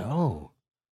 No.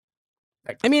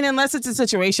 I mean, unless it's a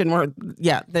situation where,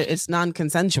 it's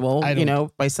non-consensual,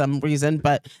 by some reason.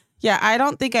 But yeah, I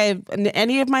don't think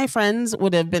any of my friends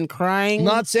would have been crying. I'm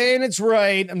not saying it's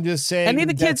right. I'm just saying any of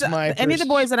the kids, any of the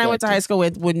boys that I went to high school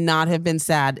with would not have been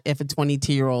sad if a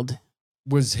 22-year-old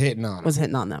was hitting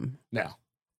on them. No,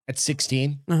 at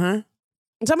 16. And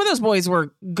some of those boys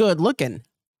were good looking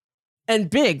and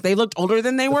big. They looked older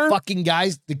than they were. Fucking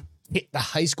guys, the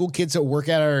high school kids that work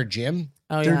at our gym,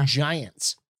 they're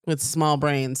giants with small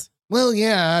brains. Well,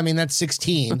 yeah, I mean, that's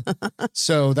 16.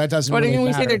 So that doesn't really matter. When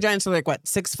we say they're giants, so they're like,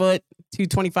 6 foot,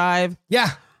 225? Yeah.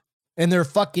 And they're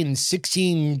fucking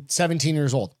 16, 17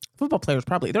 years old. Football players,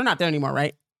 probably. They're not there anymore,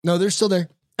 right? No, they're still there.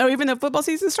 Oh, even though football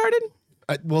season started?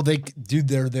 Well,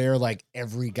 they're there like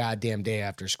every goddamn day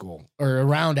after school. Or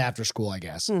around after school, I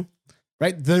guess.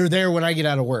 Right? They're there when I get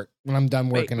out of work. When I'm done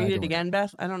working. Read it again,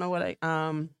 Beth? I don't know what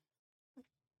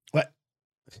What?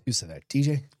 Who said that?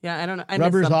 TJ? Yeah, I don't know.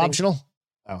 Rubber's optional?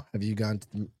 Oh, have you guys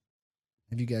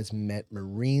met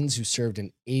Marines who served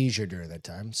in Asia during that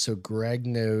time? So Greg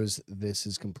knows this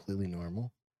is completely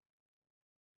normal.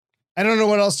 I don't know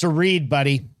what else to read,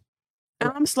 buddy.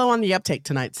 I'm slow on the uptake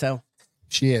tonight, so.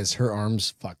 She is. Her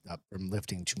arm's fucked up from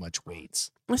lifting too much weights.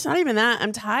 It's not even that.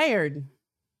 I'm tired.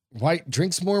 Why?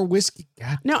 Drink some more whiskey.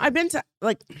 God. No, I've been to,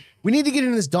 We need to get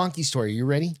into this donkey story. You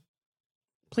ready?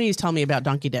 Please tell me about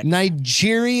donkey dick.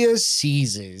 Nigeria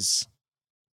seizes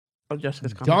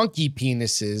donkey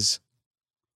penises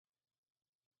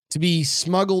to be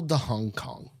smuggled to Hong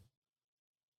Kong.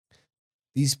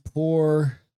 These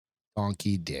poor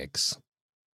donkey dicks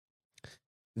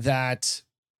that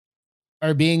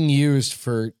are being used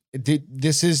for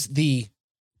this is the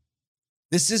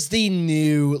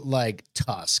new like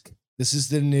tusk. This is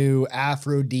the new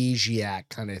aphrodisiac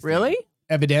kind of thing. Really?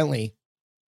 Evidently.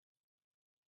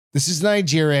 This is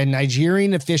Nigeria.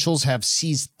 Nigerian officials have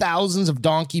seized thousands of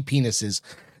donkey penises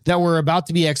that were about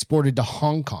to be exported to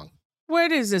Hong Kong. Where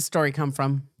does this story come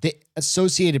from? The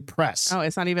Associated Press. Oh,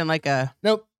 it's not even like the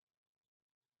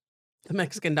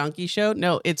Mexican donkey show?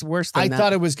 No, it's worse than that. I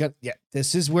thought it was good. Yeah,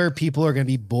 this is where people are going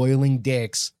to be boiling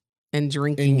dicks. And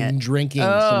drinking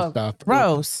some stuff.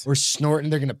 Gross. Or snorting.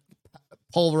 They're going to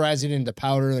pulverize it into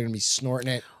powder. They're going to be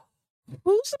snorting it.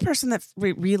 Who's the person that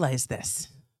realized this?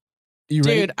 You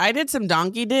ready? Dude, I did some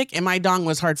donkey dick and my dong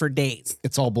was hard for days.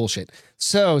 It's all bullshit.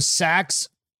 So sacks,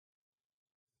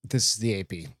 this is the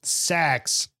AP,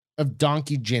 sacks of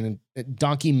donkey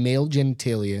male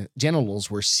genitals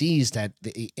were seized at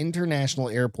the international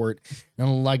airport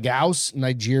in Lagos,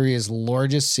 Nigeria's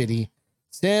largest city,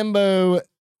 Sambo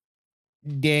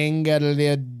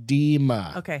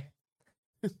Dangaladima. Okay.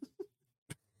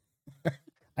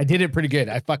 I did it pretty good.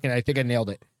 I think I nailed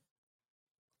it.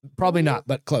 Probably not,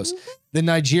 but close. The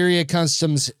Nigeria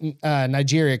Customs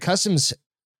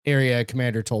area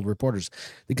commander told reporters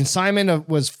the consignment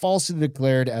was falsely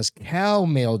declared as cow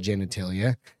male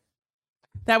genitalia.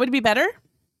 That would be better.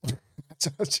 So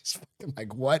I was just fucking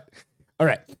like, what? All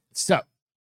right. So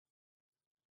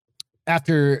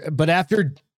after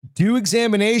due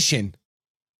examination,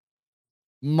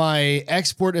 my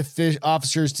export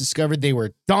officers discovered they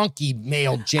were donkey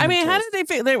male genitals. I mean, how did they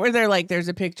feel? Were they like, there's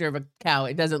a picture of a cow.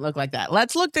 It doesn't look like that.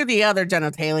 Let's look through the other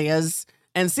genitalias.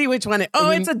 and see which one.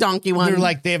 It's a donkey one. They're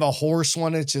like, they have a horse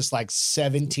one. It's just like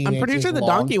 17 I'm pretty inches sure the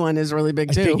long. donkey one is really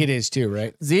big too. I think it is too,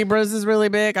 right? Zebras is really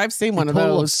big. I've seen one of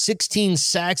total those. 16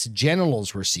 sacks of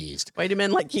genitals were seized. Wait a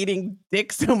minute, like eating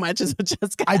dick so much as a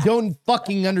Jessica. I don't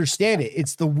fucking understand it.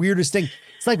 It's the weirdest thing.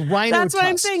 It's like rhino That's what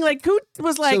I'm tusk. saying. Like, who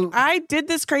was like, So- I did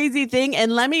this crazy thing,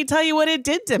 and let me tell you what it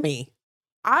did to me.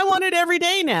 I want it every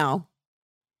day now.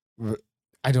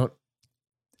 I don't.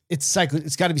 It's cycle.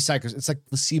 It's got to be cycles. It's like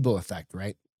placebo effect,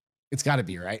 right? It's got to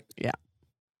be, right? Yeah.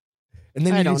 And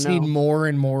then I you don't just need know. more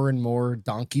and more and more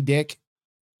donkey dick.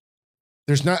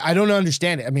 There's no. I don't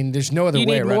understand it. I mean, there's no other You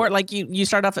way. need right? more. Like you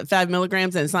start off at 5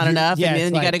 milligrams and it's not You- enough, yeah, and it's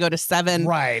then you like- got to go to 7.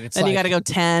 Right. It's Then you like, got to go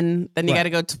 10. Then you Right. got to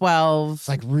go 12. It's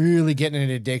like really getting an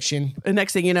addiction. The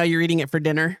next thing you know, you're eating it for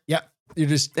dinner Yep. You're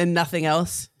just and nothing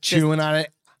else. chewing on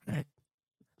it.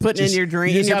 Putting Just- in your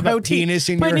drink, you in just your have a protein. penis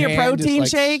in Putting your your hand, just, protein like,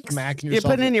 shakes. smacking You're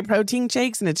yourself putting in with- your protein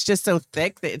shakes, and it's just so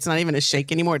thick that it's not even a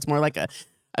shake anymore. It's more like a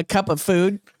cup of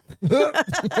food.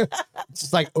 It's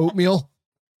just like oatmeal.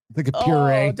 It's like a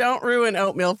puree. Oh, don't ruin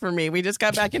oatmeal for me. We just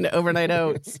got back into overnight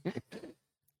oats.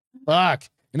 Fuck.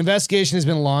 An investigation has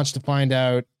been launched to find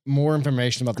out more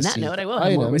information about the On that seized note, I will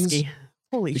have more items. whiskey.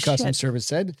 Holy The shit. customs service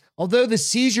said, although the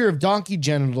seizure of donkey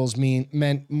genitals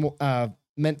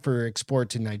meant for export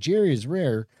to Nigeria is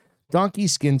rare, donkey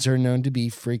skins are known to be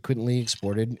frequently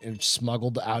exported and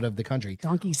smuggled out of the country.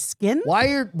 Donkey skin?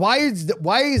 Why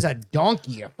is a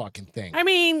donkey a fucking thing? I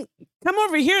mean, come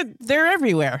over here. They're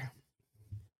everywhere.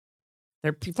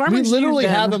 They're We farmers literally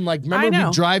use have them like, I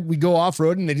remember know. we go off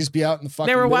road and they just be out in the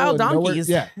fucking They were middle wild of nowhere? donkeys.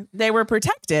 Yeah. They were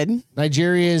protected.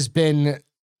 Nigeria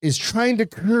is trying to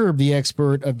curb the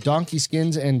export of donkey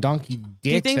skins and donkey dicks. Do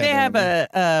you think they have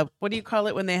evidently. a what do you call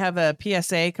it when they have a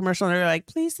PSA commercial and they're like,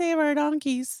 please save our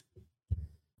donkeys?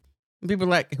 And people are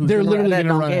like, who's They're gonna literally ride going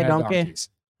that to run out of donkey? donkeys.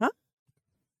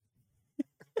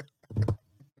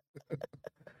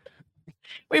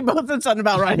 We both said something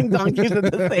about riding donkeys at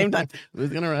the same time. Who's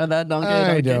gonna ride that donkey?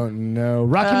 I don't know.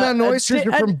 Rocky Mountain oysters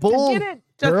are from Bull. Get it?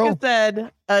 Jessica girl.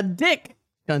 said a dick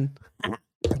gun.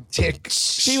 Dick.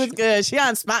 She was good. She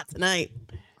on spot tonight.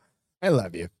 I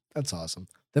love you. That's awesome.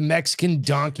 The Mexican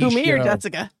donkey Who, me or show.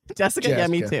 Jessica? Jessica, yeah,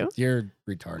 me Jessica, too. You're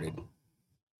retarded.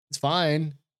 It's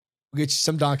fine. We'll get you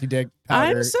some donkey dick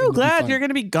powder. I'm so It'll be glad fun. you're going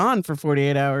to be gone for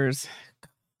 48 hours.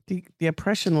 The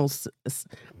oppression will. The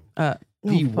fuck.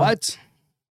 what?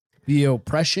 The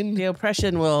oppression? The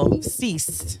oppression will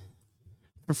cease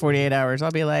for 48 hours.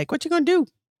 I'll be like, what you going to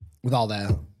do With all that.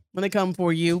 when they come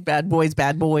for you? Bad boys,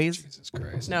 bad boys. Jesus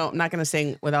Christ. No, I'm not going to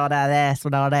sing with all that ass,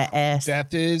 with all that ass.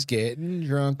 Death is getting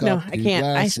drunk. No, off I two can't.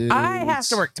 glasses. I have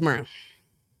to work tomorrow.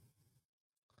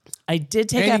 I did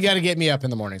take And up. you got to get me up in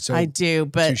the morning. So I do,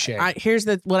 but touche. here's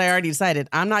what I already decided.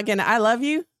 I'm not gonna. I love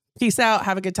you. Peace out.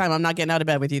 Have a good time. I'm not getting out of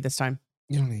bed with you this time.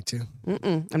 you don't need to.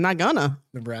 I'm not gonna.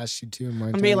 Never asked you to in my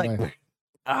I'm entire be like, life.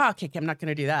 okay, I'm not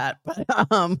gonna do that. But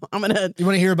I'm gonna You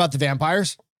want to hear about the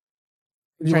vampires?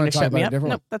 Or you trying want to to talk shut about me a up. different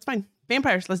No, one? that's fine.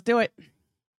 Vampires. Let's do it.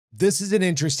 This is an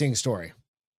interesting story.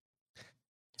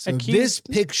 So Accused- this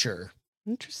picture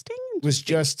Interesting. was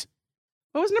just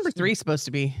What was number 3 supposed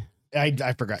to be?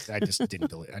 I forgot. I just didn't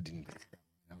delete. I didn't.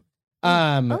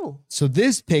 Oh, So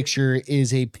this picture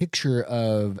is a picture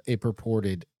of a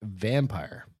purported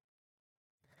vampire.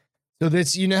 So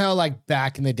this, you know how like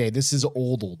back in the day, this is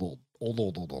old.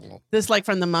 this like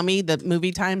from the Mummy, the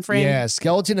movie time frame. Yeah,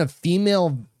 skeleton of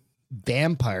female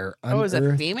vampire Oh, is it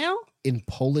unearthed female? in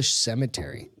Polish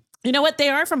cemetery. You know what? They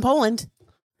are from Poland.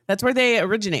 That's where they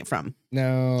originate from.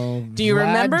 No. Do you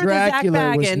remember the Zach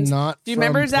Dracula was Baggins? not Do you from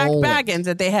remember Zach Poland. Baggins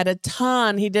that they had a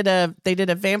ton? They did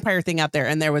a vampire thing out there,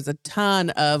 and there was a ton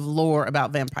of lore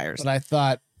about vampires. But I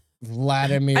thought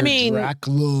Vladimir I mean,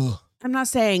 Dracula. I'm not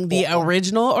saying the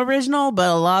original, but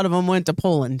a lot of them went to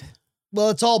Poland. Well,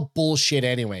 it's all bullshit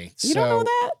anyway. You don't know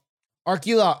that?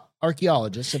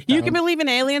 Archaeologists have You found- can believe in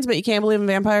aliens, but you can't believe in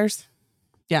vampires.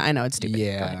 Yeah, I know it's stupid. Go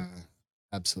ahead. Yeah,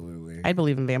 absolutely. I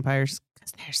believe in vampires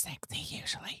because they're sexy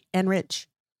usually and rich.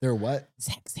 They're what?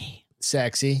 Sexy,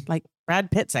 Sexy. like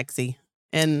Brad Pitt, sexy,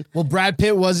 and Well, Brad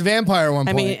Pitt was a vampire at one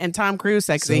I point. mean, and Tom Cruise,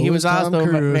 sexy. So he was Tom also a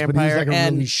Cruise, vampire. but he's like a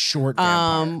and really short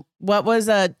vampire. what was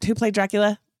who played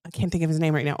Dracula? I can't think of his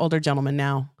name right now. Older gentleman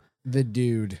now. The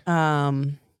dude.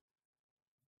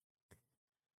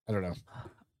 I don't know.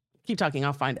 Keep talking.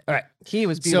 I'll find it. All right. He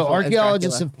was beautiful. So as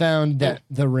archaeologists Dracula. have found that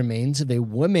the remains of a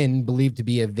woman believed to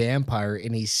be a vampire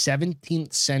in a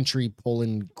 17th century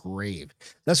Poland grave.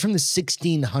 That's from the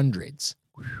 1600s,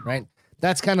 right?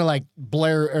 That's kind of like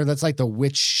Blair, or that's like the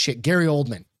witch shit. Gary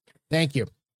Oldman. Thank you.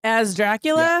 as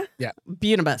Dracula. Yeah.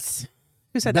 Beautimus.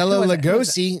 Who said that? Bela Who was it? Who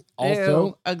was it? Lugosi also,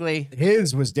 Ew, ugly.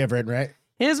 his was different, right?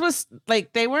 His was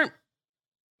like they weren't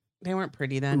They weren't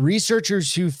pretty then.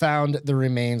 Researchers who found the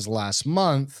remains last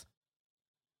month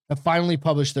have finally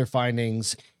published their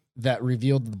findings that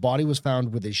revealed the body was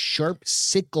found with a sharp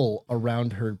sickle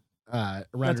around her That's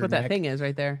her what neck. that thing is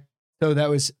right there. So that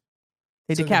was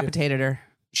They so decapitated her.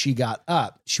 she got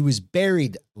up. She was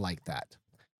buried like that.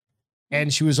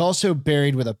 And she was also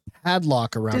buried with a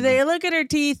padlock around Did they look at her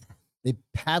teeth? They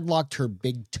padlocked her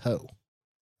big toe.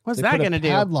 What's They that put a going to do?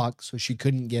 Padlock so she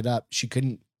couldn't get up. She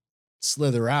couldn't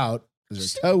slither out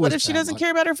because her toe was What if she doesn't padlocked.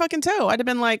 care about her fucking toe? I'd have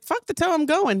been like, fuck the toe, I'm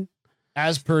going.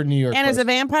 As per New York And as a Post,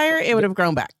 vampire, it would have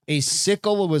grown back. a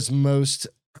sickle was most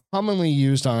commonly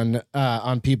used on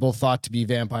people thought to be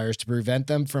vampires to prevent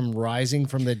them from rising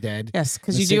from the dead. Yes,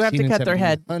 because in you the do have to 16 and cut their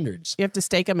head. 1700s. You have to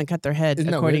stake them and cut their head,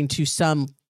 Isn't that according to some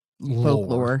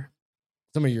folklore.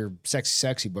 Some of your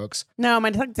sexy books. No,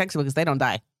 my textbooks, they don't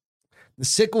die. The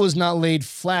sickle was not laid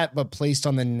flat, but placed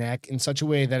on the neck in such a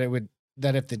way that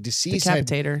if the deceased had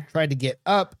Decapitator. tried to get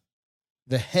up,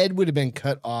 the head would have been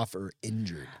cut off or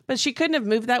injured. But she couldn't have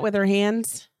moved that with her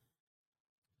hands.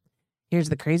 Here's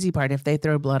the crazy part. If they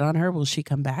throw blood on her, will she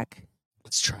come back?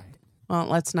 Let's try it. Well,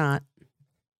 let's not.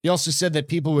 He also said that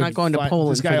people would Not going to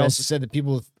Poland This guy for this. also said that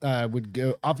people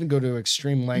would often go to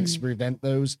extreme lengths to prevent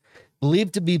those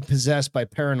believed to be possessed by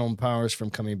paranormal powers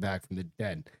from coming back from the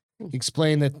dead. He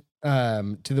explained that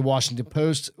to the Washington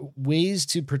Post, ways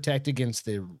to protect against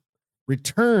the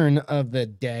return of the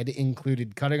dead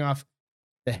included cutting off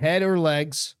the head or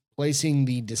legs, placing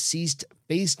the deceased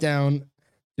face down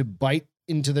to bite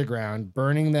into the ground,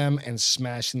 burning them, and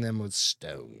smashing them with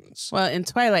stones. Well, in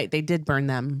Twilight, they did burn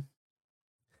them.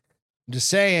 I'm just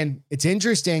saying, it's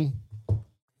interesting.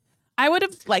 I would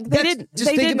have they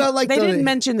didn't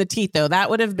mention the teeth though. That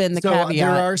would have been the caveat. There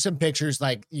are some pictures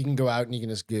like you can go out and you can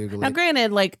just Google Now, it.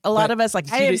 granted, like a lot of us,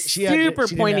 like I have she didn't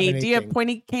have pointy. Do you have anything.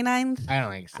 pointy canines? I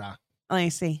don't think so. Let me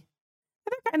see.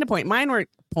 They're kind of point.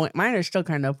 Mine are still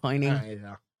kind of pointy,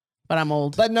 Yeah. but I'm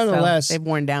old. But nonetheless, so they've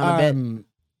worn down a bit.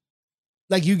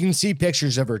 Like you can see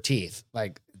pictures of her teeth.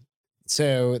 Like,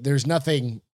 so there's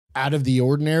nothing out of the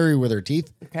ordinary with her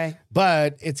teeth. Okay.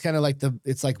 But it's kind of like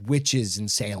it's like witches in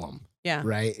Salem. Yeah.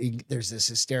 Right. There's this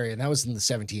hysteria, and that was in the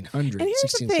 1700s. And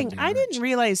here's the thing: I didn't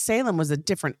realize Salem was a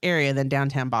different area than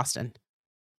downtown Boston.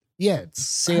 Yeah, it's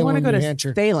Salem, I want to go New to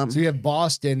Hampshire. Salem. So you have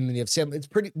Boston and you have Salem. It's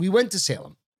pretty. We went to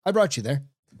Salem. I brought you there.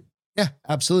 Yeah,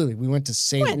 absolutely. We went to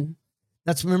Salem. When?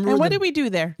 That's And what did we do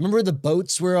there? Remember the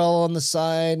boats were all on the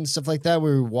side and stuff like that.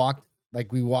 Where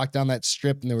we walked down that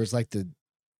strip and there was like the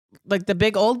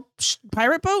big old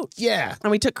pirate boat. Yeah,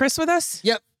 and we took Chris with us.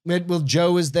 Yep.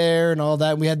 Joe was there and all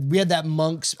that. We had that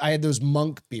monks. I had those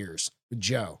monk beers with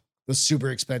Joe. Those super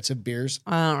expensive beers.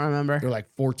 I don't remember. They're like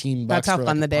 $14. That's how for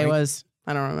fun like the a day pint. was.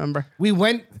 I don't remember. We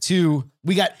went to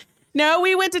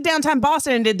downtown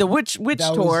Boston and did the witch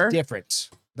that tour. Was different.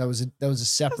 That was a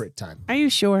separate time. Are you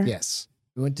sure? Yes.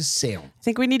 We went to Salem. I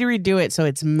think we need to redo it so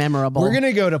it's memorable. We're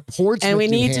gonna go to Portsmouth, and we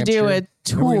New need to do Hampshire, a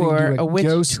tour, a witch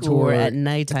ghost tour at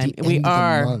nighttime. at the We end of the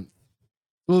are month.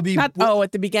 We'll be at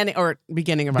the beginning of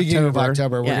beginning October. of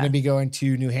October. We're Yeah. going to be going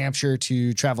to New Hampshire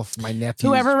to travel for my nephew.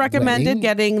 Whoever recommended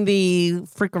getting the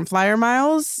frequent flyer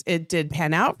miles, it did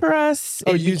pan out for us.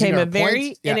 It using became our a very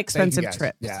points? Yeah, inexpensive thank you guys.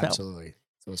 trip. Yeah, So, absolutely.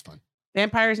 So it was fun.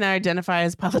 vampires now identify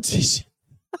as politicians.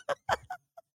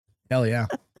 Hell yeah.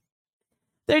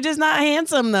 They're just not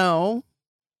handsome though.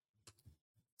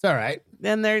 It's all right.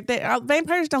 And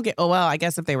vampires don't get I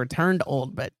guess if they were turned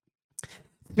old, but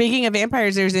speaking of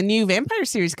vampires, there's a new vampire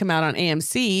series come out on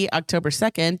AMC October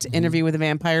 2nd, Interview with a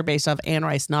Vampire, based off Anne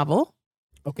Rice novel.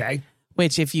 Okay.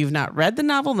 Which, if you've not read the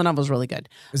novel's really good.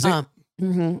 Is it?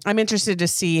 I'm interested to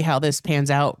see how this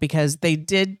pans out because they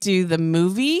did do the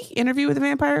movie Interview with a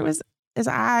Vampire.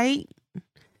 It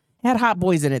had hot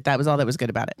boys in it. That was all that was good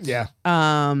about it. Yeah.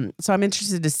 So I'm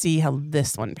interested to see how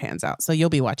this one pans out. So you'll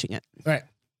be watching it. All right.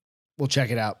 We'll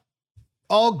check it out.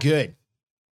 All good.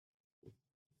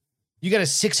 You got a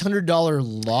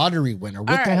 $600 lottery winner.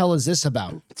 What the hell is this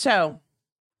about? So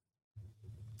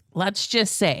let's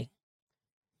just say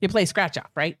you play scratch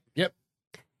off, right? Yep.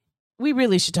 We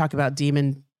really should talk about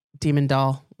Demon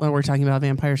Doll when we're talking about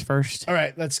vampires first. All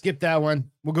right, let's skip that one.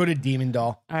 We'll go to Demon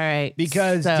Doll. All right.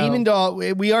 Because Demon Doll,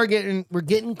 we're getting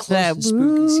close to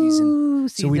spooky season.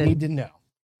 So we need to know.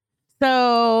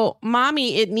 So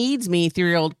Mommy, It Needs Me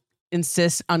 3-year-old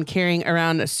insists on carrying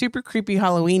around a super creepy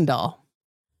Halloween doll.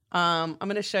 I'm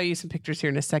going to show you some pictures here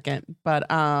in a second, but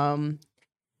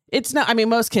it's not,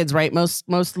 most kids, right? Most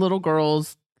little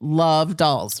girls love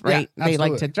dolls, right? Yeah, they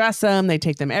like to dress them. They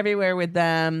take them everywhere with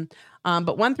them.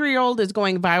 But one 3-year-old is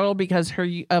going viral because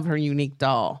of her unique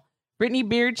doll. Brittany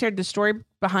Beard shared the story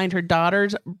behind her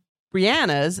daughter's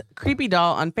Brianna's creepy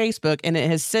doll on Facebook, and it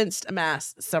has since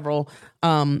amassed several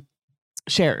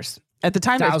shares. At the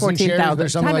time, it was 14,000. At the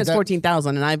time, it's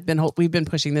 14,000, and we've been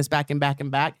pushing this back and back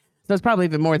and back. So it's probably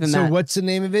even more than that. So what's the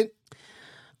name of it?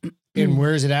 And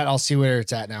where is it at? I'll see where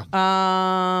it's at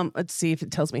now. Let's see if it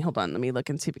tells me. Hold on, let me look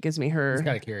and see if it gives me her. I'm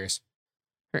kind of curious.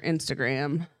 Her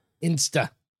Instagram. Insta.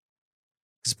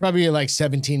 It's probably like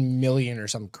 17 million or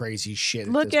some crazy shit.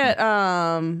 Look at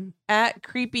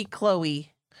Creepy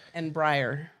Chloe and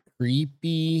Briar.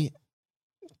 Creepy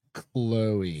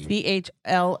Chloe.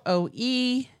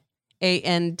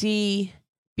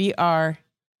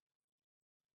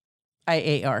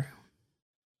 CHLOEANDBRIAR.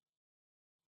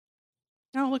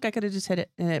 Oh, look, I could have just hit it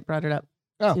and it brought it up.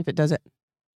 Oh. See if it does it.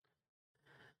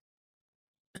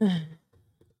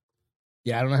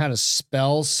 Yeah, I don't know how to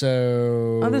spell,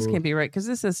 so... Oh, this can't be right because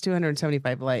this says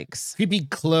 275 likes. Creepy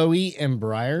Chloe and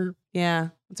Briar? Yeah,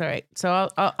 it's all right. So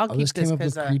I'll keep this. Came up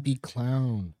with Creepy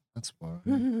Clown. That's why.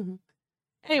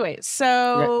 Anyway,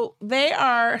 so they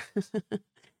are...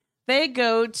 they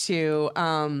go to...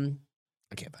 I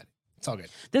can't find it. It's all good.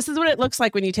 This is what it looks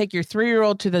like when you take your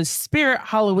 3-year-old to the Spirit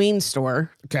Halloween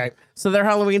store. Okay. So their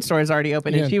Halloween store is already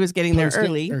open, and she was getting there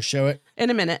early. Or show it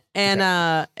in a minute,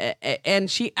 and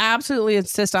and she absolutely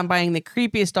insists on buying the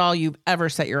creepiest doll you've ever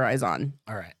set your eyes on.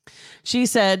 All right. She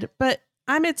said, "But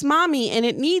I'm its mommy, and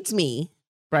it needs me."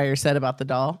 Briar said about the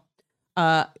doll,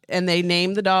 and they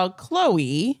named the doll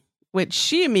Chloe, which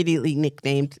she immediately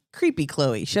nicknamed Creepy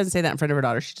Chloe. She doesn't say that in front of her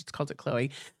daughter; she just calls it Chloe.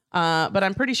 But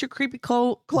I'm pretty sure Creepy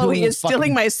Chloe is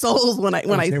stealing my souls when I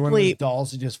sleep. One of those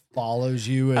dolls that just follows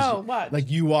you. What? Like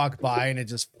you walk by and it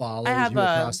just follows you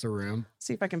across the room.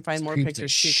 See if I can find more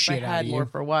pictures too, because I had more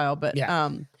for a while. But yeah.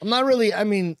 I'm not really. I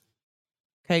mean,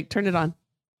 okay, turn it on.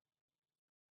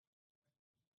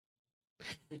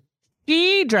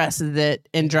 She dresses it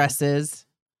in dresses.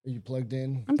 Are you plugged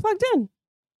in? I'm plugged in.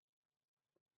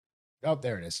 Oh,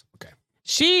 there it is. Okay.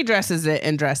 She dresses it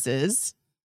in dresses.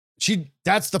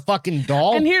 That's the fucking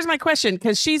doll. And here's my question,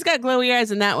 because she's got glowy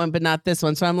eyes in that one, but not this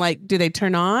one. So I'm like, do they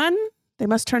turn on? They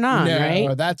must turn on, right?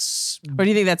 No, that's. Or do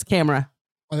you think that's camera?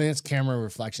 I think it's camera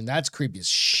reflection. That's creepy as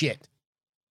shit.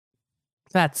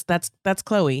 That's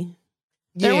Chloe.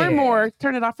 There were more.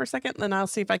 Turn it off for a second, and then I'll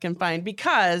see if I can find.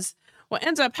 Because what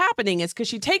ends up happening is because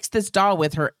she takes this doll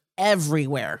with her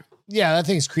everywhere. Yeah, that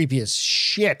thing's creepy as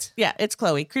shit. Yeah, it's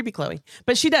Chloe, creepy Chloe.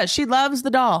 But she does. She loves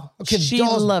the doll. Okay, she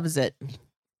loves it.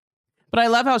 But I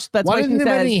love how that's why she says,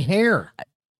 any hair?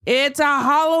 It's a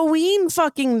Halloween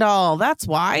fucking doll. That's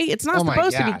why. It's not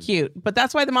supposed to be cute. But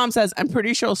that's why the mom says, I'm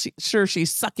pretty sure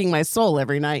she's sucking my soul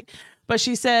every night. But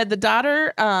she said the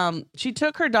daughter, she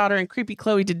took her daughter and Creepy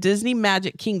Chloe to Disney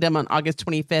Magic Kingdom on August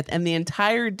 25th. And the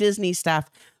entire Disney staff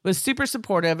was super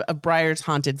supportive of Briar's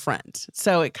haunted friend.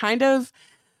 So it kind of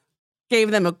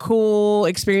gave them a cool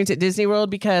experience at Disney World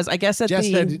because I guess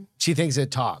she thinks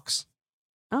it talks.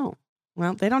 Oh.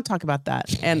 Well, they don't talk about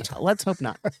that, and let's hope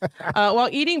not. While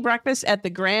eating breakfast at the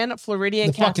Grand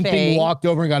Floridian Cafe, fucking thing walked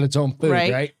over and got its own food,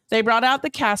 right? They brought out the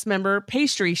cast member,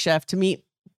 pastry chef, to meet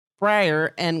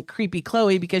Briar and Creepy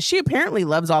Chloe because she apparently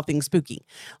loves all things spooky.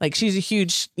 Like she's a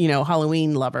huge,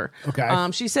 Halloween lover. Okay.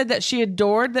 She said that she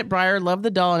adored that Briar loved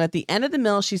the doll, and at the end of the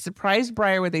meal, she surprised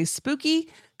Briar with a spooky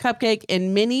cupcake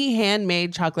and mini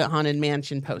handmade chocolate haunted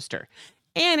mansion poster.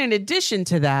 And in addition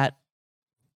to that,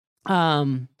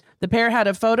 the pair had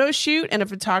a photo shoot and a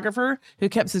photographer who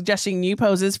kept suggesting new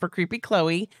poses for Creepy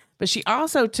Chloe. But she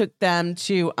also took them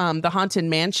to the Haunted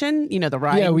Mansion, the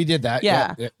ride. Yeah, we did that.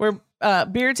 Yeah. Where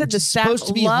Beard said the staff supposed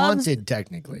to be haunted,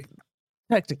 technically.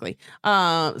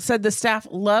 Said the staff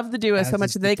loved the duo so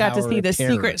much that they got to see the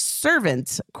secret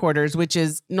servants quarters, which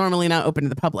is normally not open to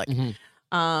the public.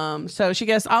 Mm-hmm. So she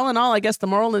guessed, all in all, I guess the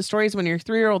moral of the story is when your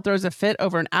 3-year-old throws a fit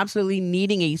over an absolutely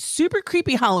needing a super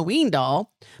creepy Halloween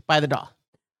doll, buy the doll.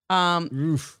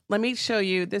 Let me show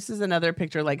you. This is another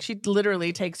picture. Like she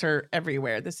literally takes her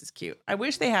everywhere. This is cute. I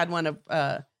wish they had one of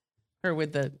her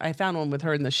with I found one with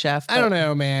her and the chef. I don't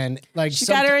know, man. Like she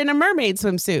got her in a mermaid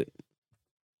swimsuit.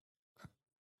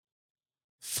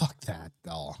 Fuck that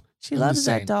doll. She loves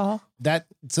that doll.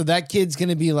 So that kid's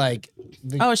gonna be like.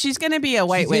 She's gonna be a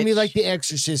white witch. She's gonna be like the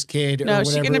Exorcist kid. No, or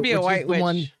she's gonna be a white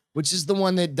witch. Which is the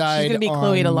one that died. She's gonna be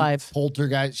Chloe alive.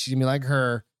 Poltergeist. She's gonna be like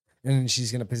her. And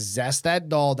she's going to possess that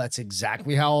doll. That's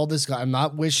exactly how all this got. I'm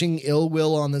not wishing ill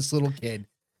will on this little kid.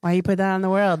 Why you put that on the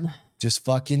world? Just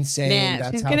fucking saying. That's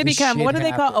she's how going to become, what do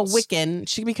they call a happens. Wiccan?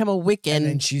 She can become a Wiccan. And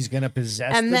then she's going to possess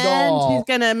the doll. And then she's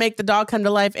going to make the doll come to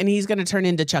life and he's going to turn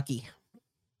into Chucky.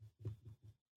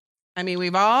 I mean,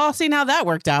 we've all seen how that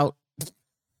worked out.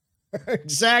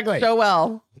 Exactly. So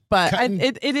well. But Cutting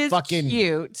it is fucking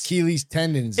cute. Achilles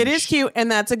tendons. It and is cute,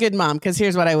 and that's a good mom, because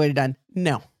here's what I would have done.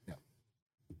 No.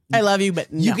 I love you,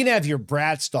 but no. You can have your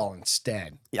Bratz doll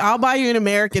instead. I'll buy you an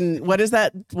American, what is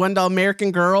that one doll,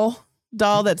 American Girl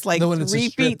doll that's like The one that's a 3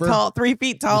 feet stripper? tall, 3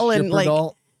 feet tall, The and stripper like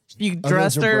doll? you Oh,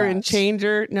 dress those are her and Bratz. change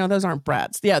her. No, those aren't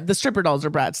brats. Yeah, the stripper dolls are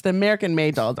brats. The American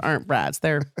made dolls aren't brats.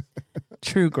 They're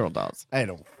true girl dolls. I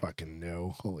don't fucking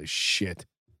know. Holy shit.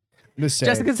 I'm just saying.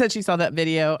 Jessica said she saw that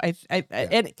video.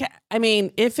 I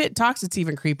mean, if it talks, it's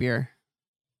even creepier.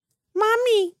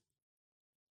 Mommy,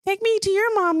 take me to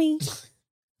your mommy.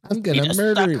 I'm gonna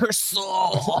murder you. her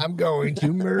soul. I'm going to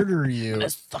murder you. Gonna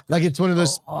suck Like it's one of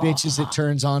those Oh. bitches that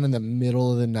turns on in the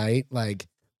middle of the night, like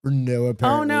for no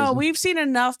apparent Oh no, reason. we've seen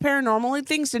enough paranormal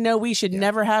things to know we should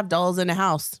never have dolls in a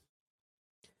house.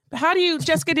 But how do you,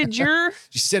 Jessica, did your,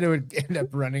 She said it would end up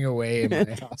running away in my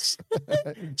house. she'd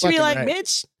be Fucking like, right.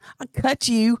 bitch, I'll cut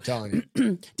you. I'm telling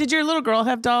you. Did your little girl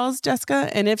have dolls, Jessica?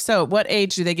 And if so, what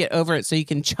age do they get over it so you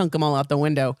can chunk them all out the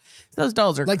window? Those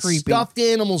dolls are Like creepy. stuffed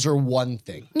animals are one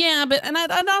thing. Yeah, but and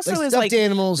also Like is stuffed like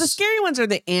animals. the scary ones are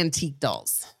the antique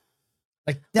dolls.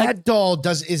 Like that doll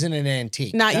isn't an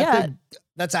antique. Not yet.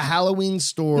 That's a Halloween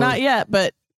store. Not yet,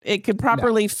 but it could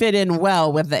properly fit in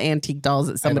well with the antique dolls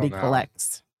that somebody know.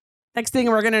 collects. Next thing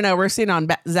we're gonna know, we're seeing on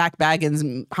Zach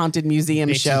Baggins' haunted museum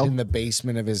Bitches show. in the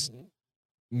basement of his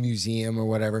museum or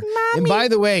whatever. And Mommy. by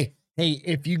the way, hey,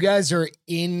 if you guys are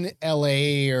in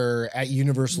LA or at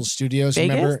Universal Studios,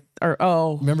 Vegas?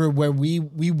 remember when we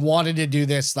wanted to do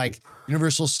this, like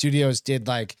Universal Studios did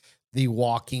like The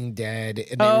Walking Dead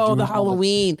and they were doing the all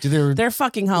Halloween. They're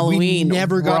fucking Halloween. We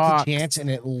never got rocks. the chance and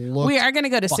it looked We are gonna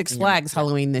go to Six fucking Flags amazing.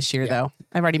 Halloween this year, Yeah. though.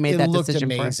 I've already made it that looked decision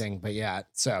for us. amazing, but yeah,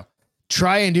 so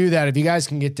try and do that. If you guys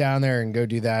can get down there and go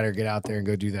do that or get out there and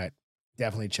go do that,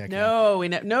 definitely check it out.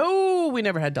 No, we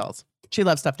never had dolls. She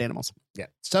loves stuffed animals. Yeah.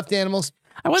 Stuffed animals.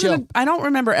 I don't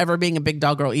remember ever being a big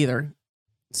doll girl either.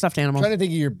 Stuffed I'm animals. trying to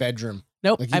think of your bedroom.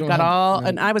 Nope. Like, you I've don't got have- all, no.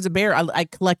 and I was a bear. I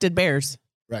collected bears.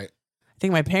 Right. I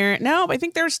think my parent. No, I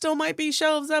think there still might be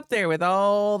shelves up there with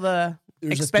all the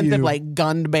There's a expensive, few. like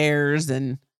gunned bears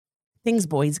and things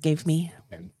boys gave me.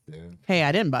 Hey,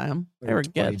 I didn't buy them. They were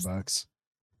gifts $20.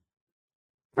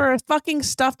 for a fucking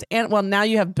stuffed animal. Well, now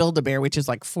you have Build-A-Bear, which is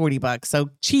like $40, so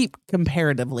cheap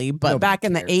comparatively. But Nobody back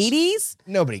in the cares. 80s,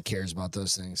 Nobody cares about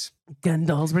those things. gun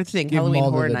dolls were the thing. Give 'em Halloween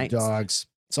all to Horror the Nights. dogs.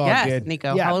 It's all Yes, good.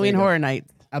 Nico. Yeah, Halloween there you go. Horror Night.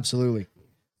 Absolutely.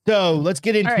 So let's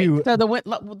get All into. right. So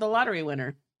the lottery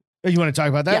winner. Oh, you want to talk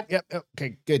about that? Yep.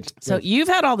 Okay. Good. So Good. you've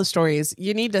had all the stories.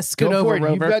 You need to scoot Go over, for it.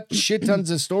 You've Rover. got shit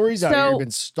tons of stories out here. So, You've been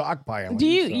stockpiling.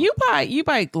 Do so. you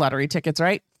buy lottery tickets,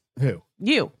 right? Who?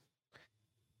 You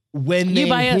When they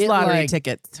buy us hit lottery like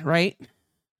tickets, right?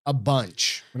 a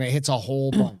bunch, when it hits a whole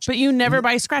bunch, But you never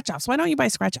buy scratch offs. Why don't you buy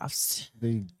scratch offs?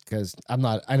 because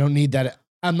I don't need that.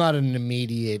 I'm not an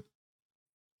immediate.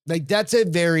 Like that's a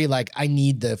very like I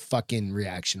need the fucking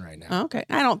reaction right now. Okay,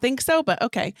 I don't think so, but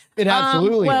okay. It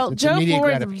absolutely Well, is. It's Joe immediate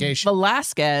Flores gratification.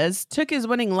 Velasquez took his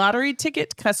winning lottery ticket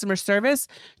to customer service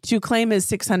to claim his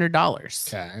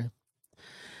 $600. Okay.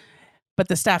 But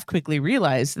the staff quickly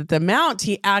realized that the amount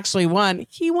he actually won,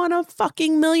 he won a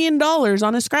fucking $1 million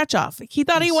on a scratch off. He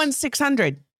thought he won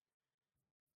 600.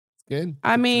 Good.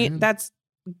 I Good for mean, him. that's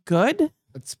good.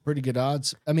 That's pretty good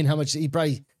odds. I mean, how much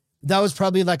that was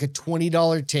probably like a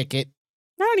 $20 ticket.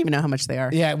 I don't even know how much they are.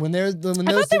 Yeah, when I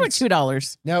thought they were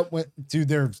 $2. No,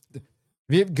 dude, if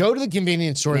you go to the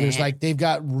convenience store, there's Nah. like they've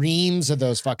got reams of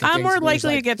those fucking I'm things. more and there's likely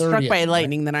to like get 30 struck of by them, right?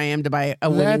 lightning than I am to buy a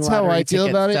winning That's how lottery I feel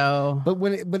ticket, about it. So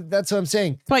But that's what I'm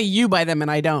saying. that's why you buy them and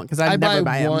I don't, because I I'd never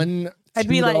buy buy them. one. I'd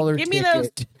be like, $2 give me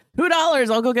ticket. those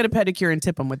 $2. I'll go get a pedicure and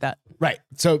tip them with that. Right.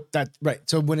 So that's right.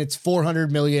 So when it's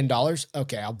 $400 million,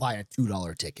 okay, I'll buy a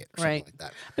 $2 ticket or something Right. like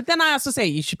that. But then I also say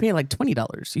you should pay like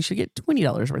 $20. You should get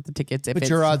 $20 worth of tickets if But it's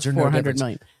your odds are no 400 difference.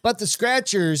 million. But the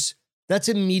scratchers, that's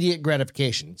immediate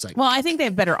gratification. It's like, Well, I think they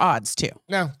have better odds too.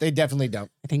 no, they definitely don't.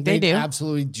 I think they do.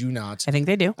 Absolutely do not. I think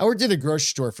they do. I worked at the grocery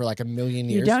store for like a million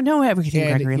years. You don't know everything,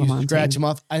 and Gregory you Lamont. scratch them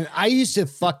off. And I used to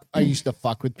fuck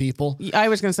with people. I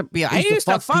was going to say, I used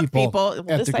to fuck people. at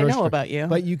This the I grocery know store. about you.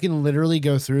 But you can literally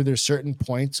go through. There's certain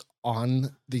points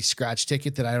on the scratch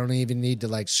ticket that I don't even need to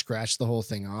like scratch the whole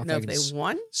thing off. know I if can they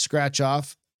won. scratch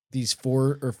off these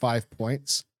 4 or 5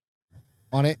 points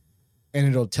on it, and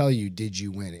it'll tell you, did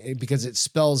you win? Because it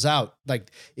spells out,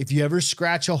 like, if you ever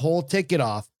scratch a whole ticket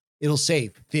off, it'll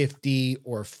say 50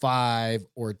 or 5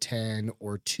 or 10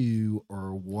 or 2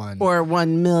 or 1. Or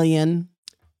 1 million.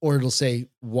 Or it'll say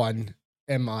 1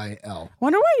 MIL.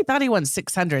 Wonder why he thought he won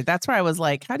 600. That's where I was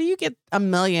like, how do you get $1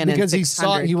 million? Because and he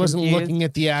 600? he wasn't Confused. looking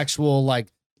at the actual, like,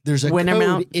 there's a Win code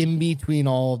amount. in between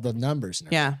all of the numbers now.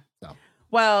 Yeah. So.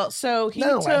 Well, so he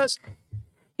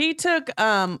took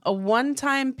a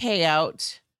one-time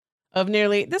payout of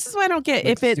nearly. This is why I don't get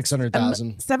Like if it's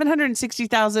 600,000,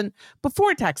 760,000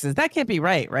 before taxes. That can't be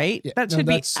right? Yeah, That should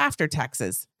be after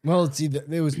taxes. Well,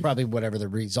 it was probably whatever the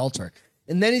results are,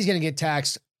 and then he's going to get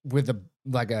taxed with a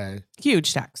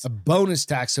huge tax, a bonus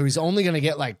tax. So he's only going to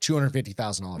get like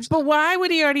 $250,000. But why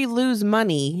would he already lose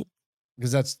money?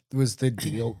 Because was the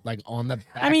deal, like on the back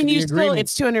I mean, of the you agreement.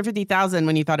 still it's 250,000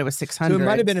 when you thought it was 600. So it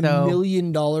might have been $1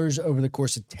 million over the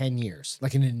course of 10 years,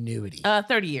 like an annuity.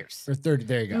 30 years. Or 30.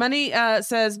 There you go. Money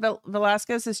says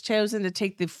Velasquez has chosen to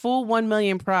take the full 1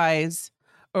 million prize,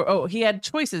 or he had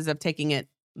choices of taking it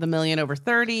the million over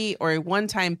 30 or a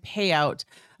one-time payout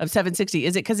of 760.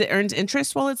 Is it because it earns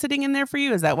interest while it's sitting in there for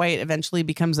you? Is that why it eventually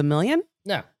becomes $1 million?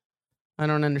 No, I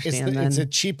don't understand. It's a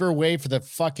cheaper way for the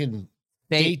fucking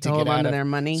state to hold on to their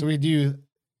money. So we do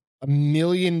 $1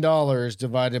 million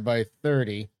divided by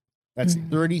 30. That's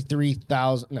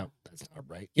 33,000. No, that's not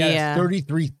right. Yeah, it's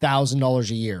 $33,000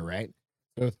 a year, right?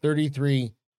 So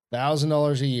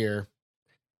 $33,000 a year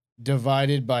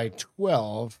divided by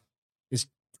 12 is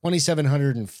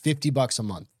 $2,750 a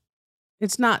month.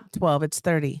 It's not 12, it's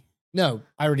 30. No,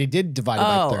 I already did divide it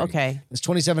by 30. Okay. It's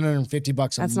 $2,750 a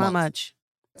month. That's not much.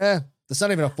 That's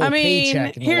not even a full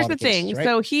paycheck. Here's the thing. Cases, right?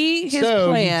 So his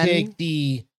plan. You take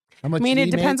the how much?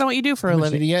 It depends on what you do for a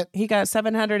living. Did he get? He got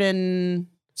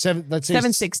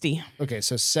 760. Okay,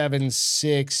 so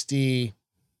 760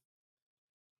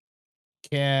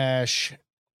 cash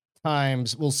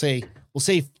times we'll say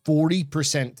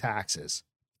 40% taxes.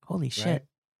 Holy shit. Right?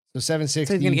 So 760.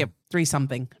 So he's gonna get 3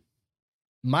 something.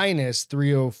 Minus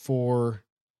 304.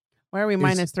 Why are we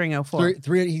minus 304?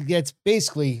 He gets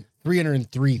basically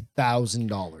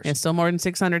 $303,000. It's still more than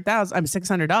 $600,000. I'm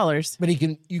 $600. But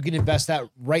you can invest that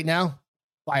right now,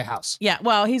 buy a house. Yeah.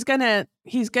 Well, he's gonna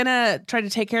try to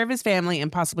take care of his family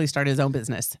and possibly start his own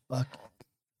business. Fuck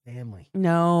family.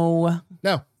 No.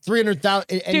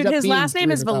 300,000. Dude, his last name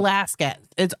is Velasquez.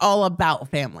 It's all about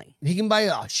family. He can buy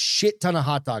a shit ton of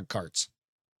hot dog carts.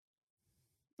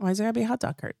 Why is there gotta be hot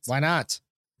dog carts? Why not?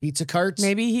 Pizza carts.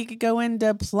 Maybe he could go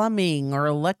into plumbing or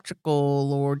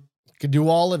electrical or could do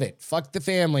all of it. Fuck the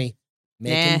family.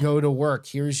 Make him go to work.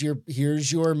 Here's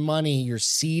your money, your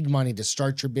seed money to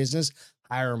start your business.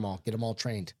 Hire them all. Get them all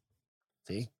trained.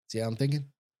 See how I'm thinking?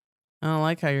 I don't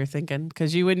like how you're thinking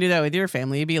because you wouldn't do that with your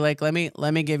family. You'd be like, let me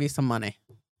give you some money.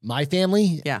 My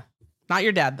family? Yeah. Not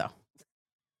your dad, though.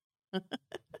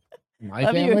 My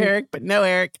Love family? you, Eric, but no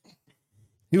Eric.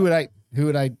 Who would I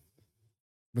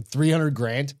with 300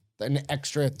 grand? An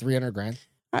extra 300 grand?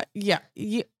 Yeah.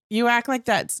 You act like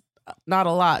that's not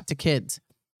a lot to kids.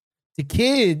 To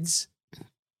kids,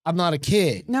 I'm not a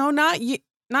kid. No, not you.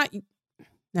 Not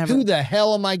never. Who the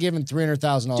hell am I giving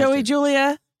 $300,000? Joey,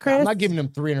 Julia, Chris. I'm not giving them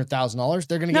 $300,000.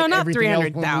 They're gonna get not everything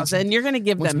 300,000. You're gonna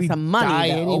give them some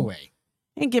money anyway.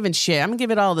 Ain't giving shit. I'm gonna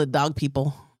give it all to the dog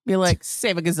people. Be like,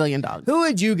 save a gazillion dogs. Who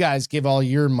would you guys give all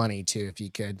your money to if you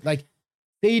could? Like,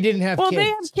 say you didn't have kids. Well, they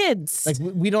have kids. Like,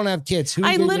 we don't have kids.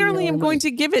 I literally am going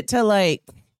to give it to like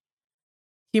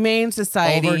Humane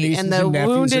Society and the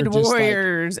Wounded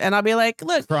Warriors, and I'll be like,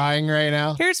 look, crying right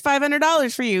now. Here's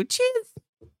 $500 for you. Cheers.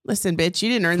 Listen, bitch, you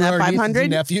didn't earn that 500.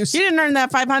 Nephews. You didn't earn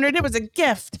that 500. It was a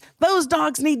gift. Those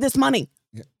dogs need this money.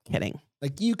 Yeah. Kidding.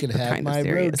 Like you could have my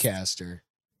roadcaster.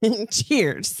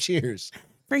 Cheers. Cheers.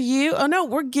 For you? Oh no,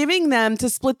 we're giving them to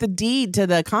split the deed to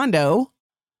the condo.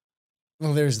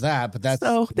 Well, there's that, but that's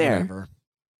so there. Whatever.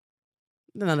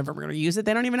 None of them are going to use it.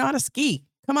 They don't even know how to ski.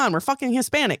 Come on, we're fucking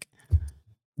Hispanic.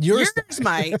 Yours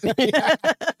might.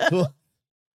 Cool.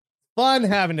 Fun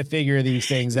having to figure these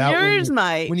things out. Yours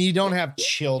might. When you don't have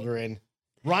children.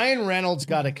 Ryan Reynolds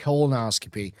got a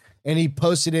colonoscopy and he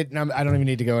posted it. And I don't even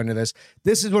need to go into this.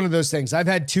 This is one of those things. I've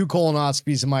had 2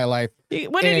 colonoscopies in my life.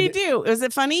 What did he do? Was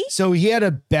it funny? So he had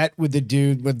a bet with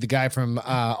the guy from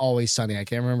Always Sunny. I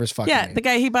can't remember his fucking name. The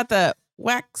guy he bought the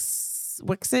Wexel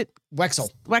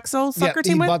soccer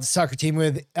team with? He bought the soccer team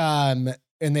with, and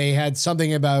they had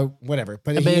something about whatever,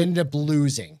 but he ended up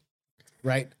losing,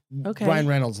 right? Okay. Ryan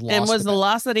Reynolds lost. And was the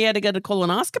loss that he had to get a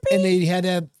colonoscopy? And they had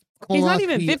a colonoscopy. He's not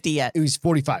even 50 yet. It was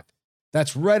 45.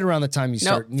 That's right around the time you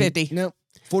start. 50. No,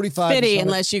 45. 50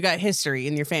 unless you got history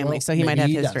in your family, so he might have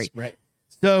history. Does, right.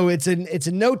 So it's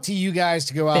a note to you guys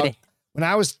to go out. 50. When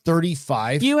I was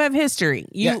 35. You have history.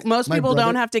 Most people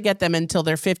don't have to get them until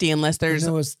they're 50 unless there's...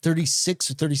 I was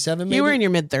 36 or 37 maybe. You were in your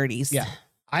mid-30s. Yeah.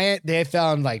 They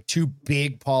found like 2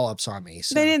 big polyps on me.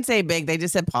 So. They didn't say big. They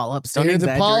just said polyps. Don't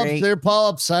exaggerate. They're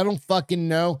polyps. I don't fucking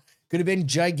know. Could have been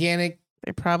gigantic.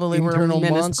 They probably were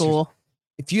minuscule.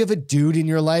 If you have a dude in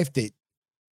your life that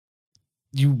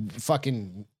you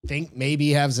fucking think maybe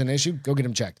he has an issue, go get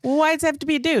him checked. Well, why does it have to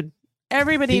be a dude?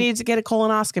 Everybody needs to get a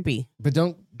colonoscopy. But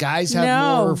don't guys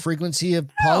have more frequency of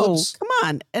polyps? Come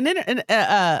on.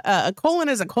 A colon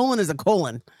is a colon is a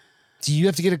colon. Do you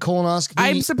have to get a colonoscopy?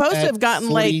 I'm supposed to have gotten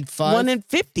 45? Like 1 in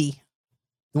 50.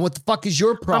 Then what the fuck is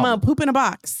your problem? I'm gonna poop in a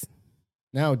box.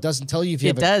 No, it doesn't tell you if you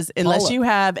have a polyp. Unless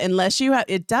you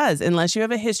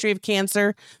have a history of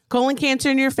cancer, colon cancer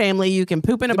in your family, you can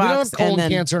poop in a box. We don't have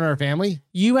colon cancer in our family.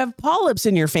 You have polyps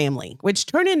in your family, which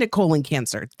turn into colon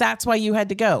cancer. That's why you had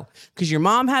to go. Because your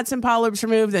mom had some polyps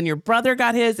removed, and your brother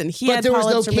got his, and he had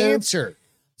polyps removed. But there was no cancer.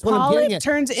 Polyp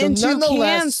turns into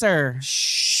cancer.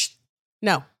 Shh.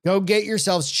 No. Go get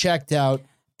yourselves checked out.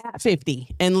 At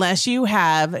 50, unless you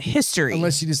have history.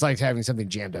 Unless you just like having something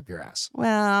jammed up your ass.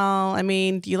 Well, I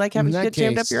mean, do you like having shit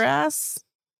jammed up your ass?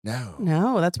 No.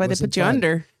 No, that's why they put you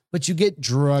under. But you get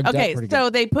drugged up pretty so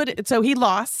good. they put it, so he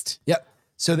lost. Yep.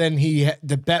 So then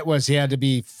the bet was he had to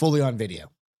be fully on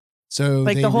video. So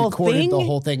like they the whole recorded thing? The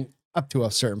whole thing up to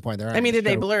a certain point. I mean, did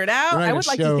they blur it out? I would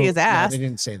like to see his ass. No, they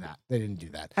didn't say that. They didn't do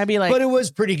that. I'd be like, but it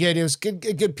was pretty good. It was a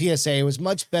good PSA. It was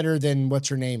much better than what's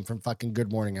her name from fucking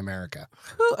Good Morning America.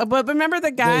 But remember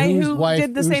the guy who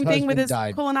did the same thing with his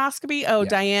colonoscopy? Oh, yeah.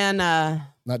 Diane.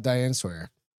 Not Diane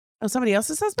Sawyer. Oh, somebody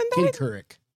else's husband died?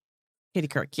 Katie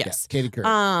Couric. Yes. Yeah, Katie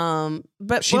Couric.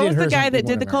 But what was the guy that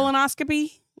did the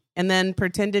colonoscopy and then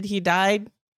pretended he died?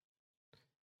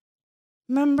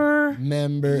 Remember?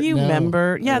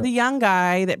 Yeah, the young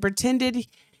guy that pretended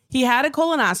he had a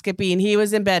colonoscopy and he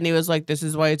was in bed and he was like, this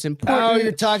is why it's important. Oh,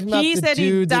 you're talking about he said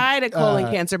he died of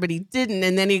colon cancer, but he didn't.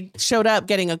 And then he showed up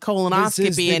getting a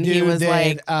colonoscopy and he was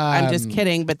like, I'm just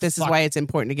kidding, but this is why it's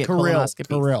important to get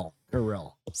colonoscopies.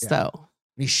 Kirill. So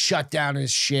he shut down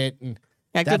his shit and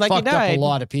that like fucked up a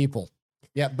lot of people.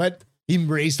 Yeah, but he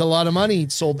raised a lot of money. He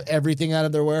sold everything out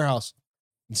of their warehouse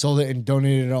and sold it and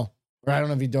donated it all. Or I don't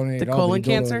know if he donated the colon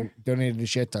cancer. Donated a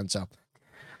shit ton. So,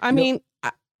 I mean,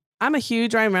 I'm a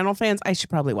huge Ryan Reynolds fan. I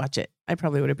should probably watch it. I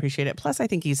probably would appreciate it. Plus, I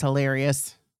think he's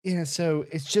hilarious. Yeah, so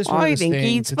it's just. I think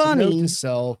he's funny. It's a note to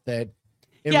self that.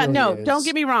 Don't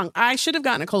get me wrong. I should have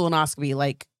gotten a colonoscopy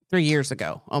like 3 years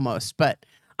ago, almost. But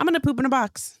I'm gonna poop in a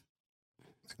box.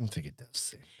 I don't think it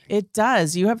does. It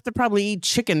does. You have to probably eat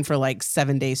chicken for like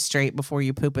 7 days straight before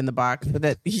you poop in the box, so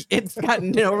that it's got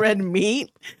no red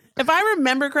meat. If I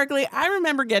remember correctly, I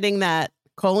remember getting that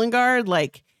colon guard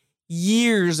like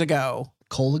years ago.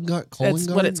 Colon guard? That's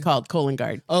what it's called, colon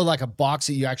guard. Oh, like a box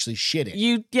that you actually shit in.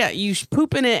 You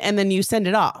poop in it and then you send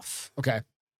it off. Okay.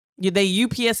 They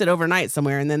UPS it overnight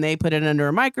somewhere and then they put it under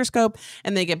a microscope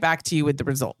and they get back to you with the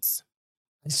results.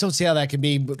 I just don't see how that can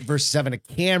be versus having a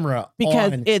camera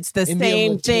because it's the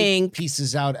same thing.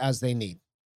 Pieces out as they need.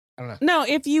 I don't know. No,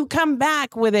 if you come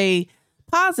back with a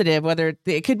positive, whether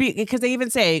it could be, because they even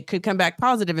say it could come back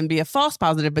positive and be a false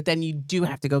positive, but then you do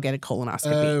have to go get a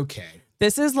colonoscopy. Okay.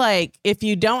 This is like, if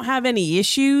you don't have any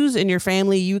issues in your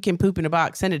family, you can poop in a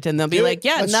box, send it to them. They'll be like,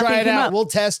 yeah, let's nothing try it came out. up. We'll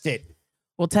test it.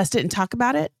 We'll test it and talk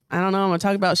about it. I don't know. I'm going to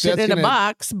talk about shit in a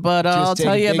box, but I'll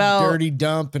tell you about dirty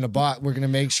dump in a box. We're going to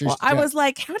make sure. Well, I was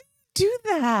like, how do you do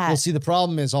that? Well, see, the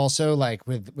problem is also like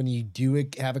when you do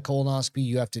have a colonoscopy,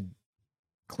 you have to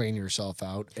clean yourself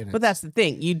out. But that's the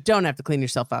thing. You don't have to clean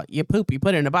yourself out. You poop, you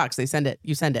put it in a box, they send it,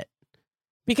 you send it.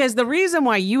 Because the reason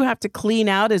why you have to clean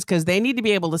out is because they need to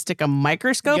be able to stick a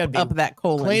microscope up that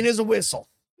colon. Clean as a whistle.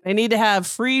 They need to have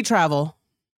free travel,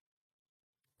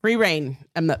 free reign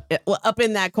up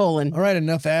in that colon. All right,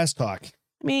 enough ass talk.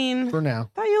 I mean, for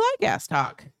now. I thought you like ass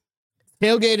talk.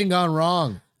 Tailgating gone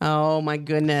wrong. Oh my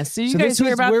goodness! Did you guys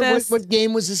hear about this? What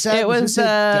game was this at? It was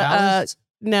Dallas?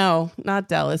 No, not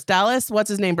Dallas. Dallas, what's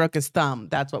his name, broke his thumb.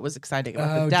 That's what was exciting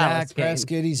about the Dallas Dak game.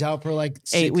 Prescott, he's out for like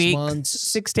 8 weeks, 6 months.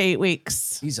 6 to 8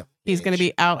 weeks. He's going to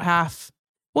be out half.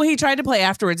 Well, he tried to play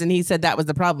afterwards, and he said that was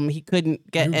the problem. He couldn't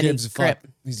get any grip.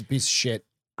 He's a piece of shit.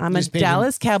 I'm a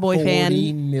Dallas Cowboy fan.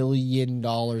 $40 million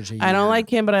a year. I don't like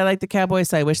him, but I like the Cowboys,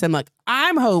 so I wish them luck.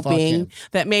 I'm hoping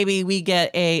that maybe we get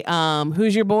a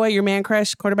who's your boy, your man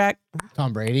crush quarterback?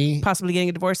 Tom Brady. Possibly getting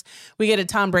a divorce. We get a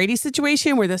Tom Brady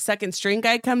situation where the second string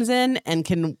guy comes in and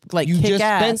can kick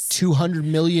ass. Spent $200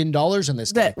 million on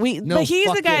this guy. But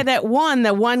he's the guy that won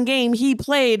the one game he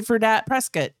played for Dak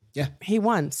Prescott. Yeah. He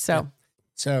won. So.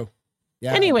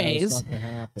 Yeah, anyways,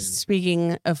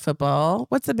 speaking of football,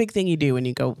 what's the big thing you do when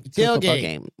you go to a football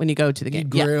game? When you go to the game?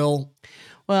 Grill.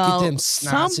 Well,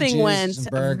 something went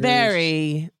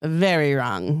very, very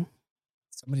wrong.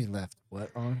 Somebody left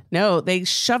what on? No, they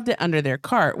shoved it under their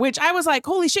cart, which I was like,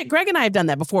 holy shit, Greg and I have done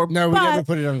that before. No, we never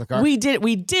put it under the cart. We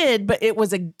did, but it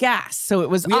was a gas, so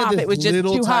it was off. It was just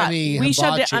too hot. We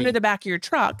shoved it under the back of your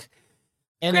truck.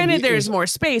 And granted, there's more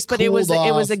space, but it was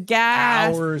a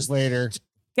hours later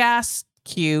gas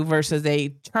queue versus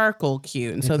a charcoal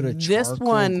queue. And so this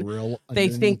one they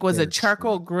think was a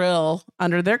charcoal grill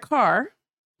under their car.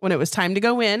 When it was time to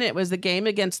go in, it was the game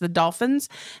against the Dolphins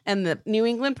and the New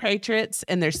England Patriots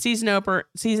and their season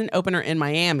opener in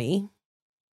Miami.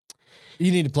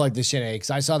 You need to plug this shit in because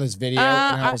I saw this video.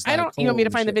 And I was I don't. You want me to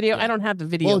find the video? Yeah. I don't have the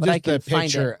video, well, but just I can the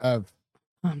picture find it. of.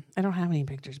 I don't have any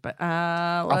pictures, but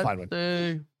I'll find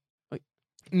one.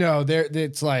 No,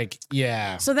 it's like,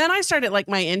 yeah. So then I started, like,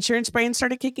 my insurance brain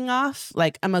started kicking off.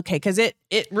 Like, I'm okay because it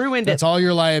ruined That's all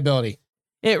your liability.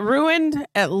 It ruined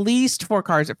at least 4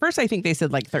 cars. At first, I think they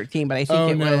said like 13, but I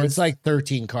think it's like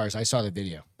 13 cars. I saw the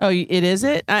video. Oh, it is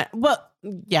it? Well,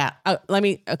 yeah.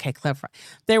 Clarify.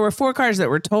 There were 4 cars that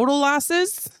were total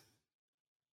losses.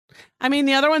 I mean,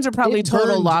 the other ones are probably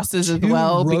total losses as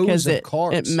well because it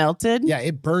melted. Yeah,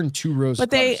 it burned 2 rows. But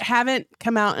they haven't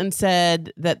come out and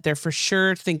said that they're for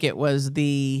sure think it was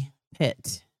the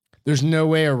pit. There's no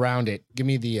way around it. Give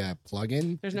me the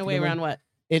plug-in. There's no way around what?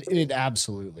 It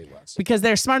absolutely was. Because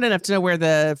they're smart enough to know where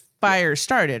the fire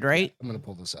started, right? I'm going to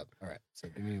pull this up. All right. So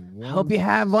give me one. Hope you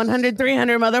have 100,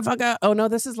 300, motherfucker. Oh, no,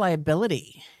 this is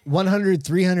liability. 100,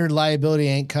 300 liability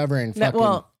ain't covering fucking.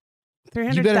 Well,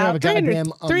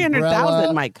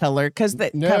 300,000 might color because they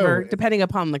cover depending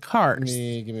upon the cars.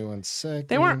 Give me 1 second.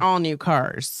 They weren't all new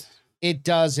cars. It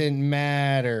doesn't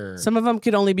matter. Some of them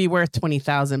could only be worth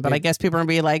 20,000, but I guess people are gonna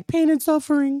be like pain and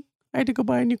suffering. I had to go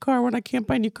buy a new car when I can't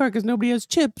buy a new car because nobody has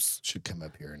chips. Should come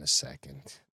up here in a second.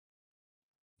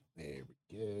 There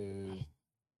we go.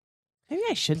 Maybe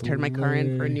I should turn my car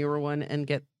in for a newer one and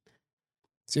get.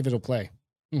 See if it'll play.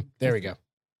 There we go.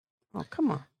 Oh,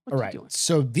 come on. All right.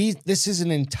 So this is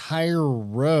an entire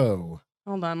row.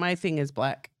 Hold on. My thing is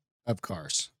black. Of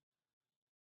cars.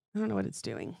 I don't know what it's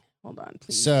doing. Hold on,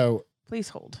 please. So. Please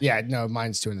hold. Yeah, no,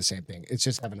 mine's doing the same thing. It's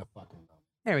just having a fucking moment.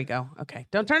 There we go. Okay.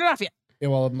 Don't turn it off yet. Yeah,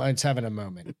 well, mine's having a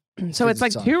moment. So it's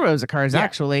like 2 rows of cars,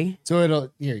 actually. So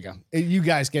here you go. You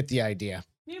guys get the idea.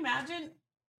 Can you imagine?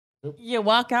 You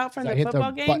walk out from the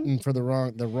football game. Button for the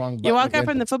wrong button. You walk out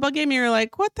from the football game, you're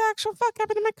like, what the actual fuck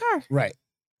happened to my car? Right.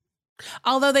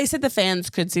 Although they said the fans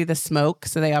could see the smoke,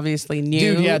 so they obviously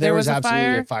knew there was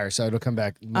absolutely a fire. So it'll come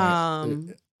back.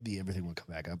 The everything will come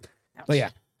back up. Ouch. But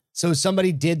yeah. So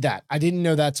somebody did that. I didn't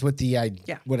know that's what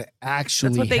what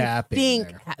actually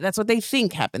happened. That's what they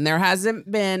think happened. There hasn't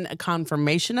been a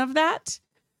confirmation of that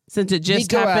since it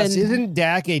just happened. Isn't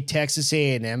Dak a Texas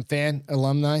A&M fan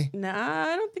alumni? No,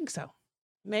 I don't think so.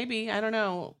 Maybe, I don't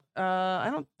know.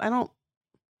 I don't.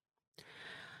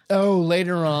 Oh,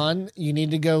 later on, you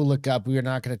need to go look up. We are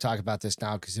not going to talk about this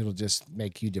now because it'll just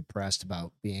make you depressed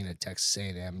about being a Texas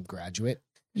A&M graduate.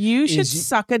 You should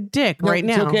suck a dick right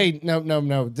now. Okay,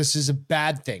 no. This is a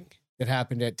bad thing that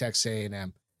happened at Texas A&M,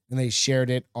 and they shared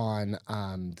it on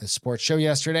the sports show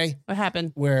yesterday. What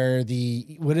happened? Where what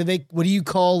do you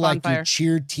call like your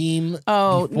cheer team?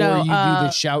 Oh before you do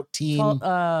the shout team.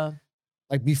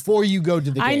 Like before you go to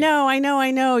the game. I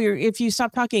know. If you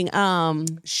stop talking,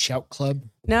 shout club.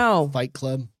 No, fight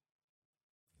club.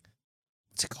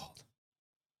 What's it called?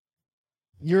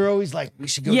 You're always like, we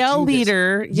should go. Yell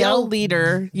leader.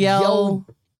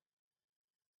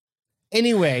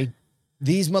 Anyway,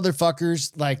 these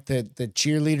motherfuckers, like the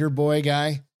cheerleader boy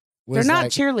guy. They're not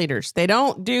cheerleaders. They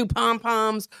don't do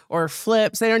pom-poms or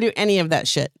flips. They don't do any of that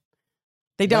shit.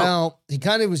 They don't. Well, he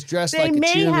kind of was dressed like a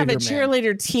cheerleader. They may have a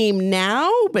cheerleader team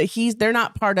now, but they're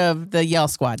not part of the Yell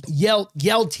Squad. Yell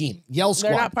team. Yell Squad.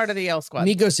 They're not part of the Yell Squad.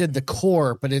 Nico said the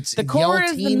Corps, but it's the Corps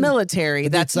is the military.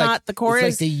 That's not the Corps.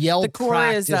 It's like the Yell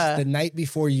practice the night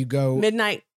before you go.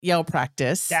 Midnight Yell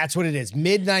practice. That's what it is.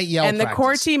 Midnight Yell practice. And the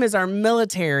Corps team is our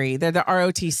military. They're the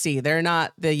ROTC. They're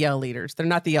not the Yell leaders. They're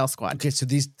not the Yell Squad. Okay, so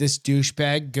this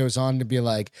douchebag goes on to be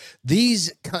like,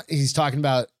 he's talking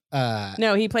about.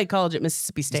 No, he played college at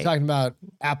Mississippi State. He's talking about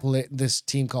this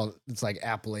team called, it's like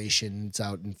Appalachian. It's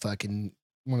out in fucking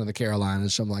one of the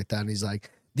Carolinas, something like that. And he's like,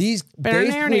 these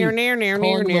basically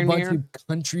calling them a bunch of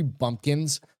country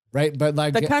bumpkins, right? But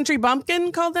like the country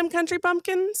bumpkin called them country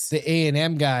bumpkins. The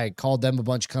A&M guy called them a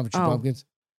bunch of country bumpkins,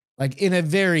 like in a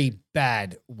very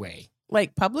bad way.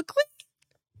 Like publicly?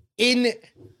 In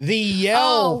the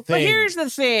Yell thing. But here's the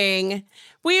thing.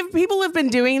 People have been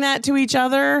doing that to each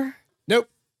other. Nope.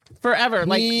 Forever.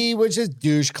 He was just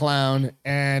douche clown,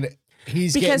 and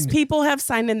because people have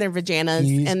signed in their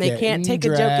vaginas and they can't take a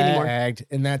joke anymore.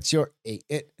 And that's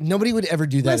nobody would ever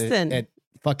do that at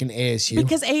fucking ASU.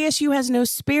 Because ASU has no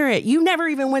spirit. You never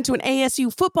even went to an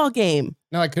ASU football game.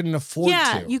 No, I couldn't afford to.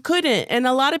 Yeah, you couldn't. And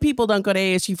a lot of people don't go to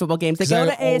ASU football games. They go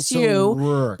to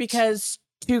ASU because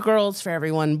 2 girls for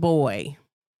every 1 boy.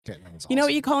 Okay, that was You know what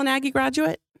awesome. you call an Aggie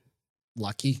graduate?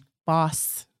 Lucky?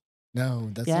 Boss. No,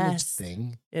 that's not a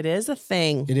thing. It is a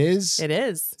thing. It is? It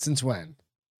is. Since when?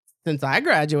 Since I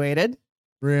graduated.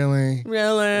 Really?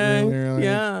 Really?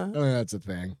 Yeah. Oh, that's a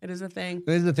thing. It is a thing.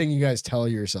 It is the thing you guys tell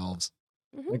yourselves.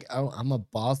 Mhm. Like, oh, I'm a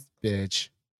boss bitch.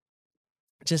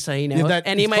 Just so you know, Yeah,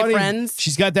 any of it's my funny. friends.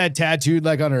 She's got that tattooed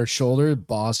like on her shoulder,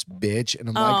 boss bitch. And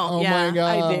I'm like, oh yeah, my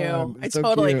God. I do. It's I so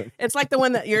totally. cute. It's like the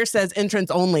one that yours says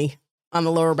entrance only on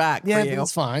the lower back Yeah, for you.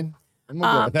 that's fine. I'm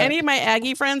okay with that. Any of my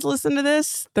Aggie friends listen to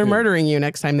this, they're Who? murdering you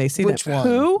next time they see Which them. one?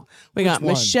 Who? We Which got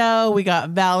one? Michelle, we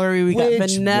got Valerie, we got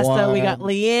Which Vanessa, we got one?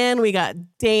 Leanne, we got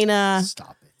Dana.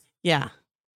 Stop it. Yeah.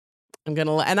 I'm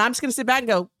just gonna sit back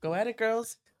and go at it,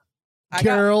 girls.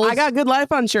 Girls. I got good life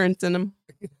insurance in them.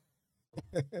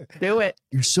 Do it.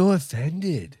 You're so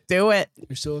offended. Do it.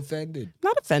 You're so offended.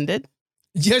 Not offended.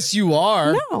 Yes, you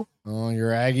are. No. Oh,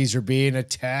 your Aggies are being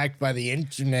attacked by the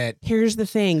internet. Here's the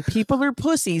thing. People are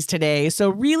pussies today. So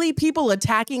really people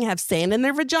attacking have sand in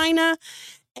their vagina.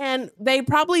 And they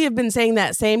probably have been saying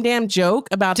that same damn joke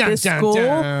about Dun, this dun, school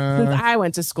dun. since I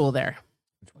went to school there.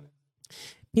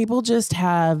 People just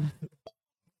have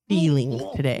feelings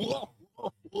today.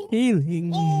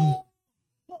 Feelings.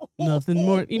 Nothing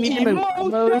more. You need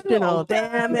emotional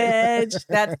damage.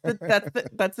 That's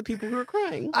the people who are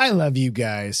crying. I love you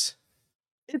guys.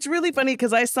 It's really funny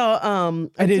because I saw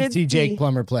I did see Jake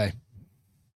Plummer play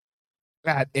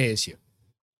at ASU.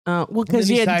 Well, And because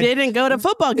then he you signed- didn't go to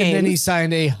football games. And then he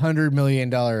signed a $100 million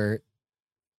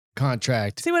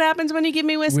contract See what happens when you give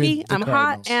me whiskey? With the I'm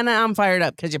Cardinals. hot and I'm fired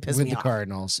up because you pissed with me the off.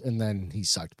 Cardinals, and then he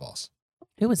sucked balls.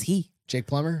 Who was he? Jake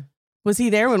Plummer? Was he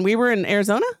there when we were in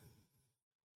Arizona?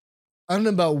 I don't know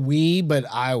about we, but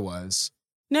I was.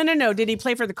 No. Did he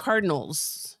play for the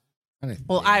Cardinals?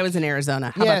 Well, I was in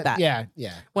Arizona. How about that?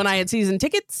 Yeah. When I had season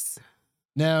tickets?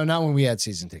 No, not when we had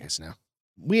season tickets. No,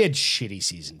 we had shitty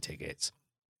season tickets.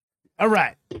 All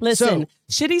right. Listen,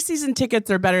 shitty season tickets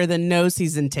are better than no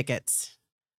season tickets.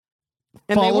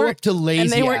 And they Follow were up to lazy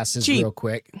they weren't asses cheap. real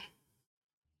quick.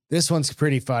 This one's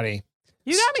pretty funny.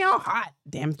 You got me all hot.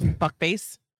 Damn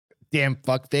fuckface. Damn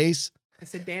fuckface. I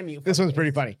said, damn you. This one's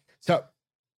pretty fuckface. funny. So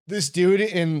this dude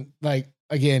in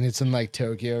again, it's in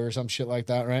Tokyo or some shit like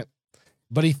that, right?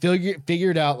 But he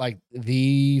figured out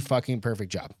the fucking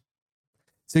perfect job.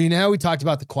 So you know how we talked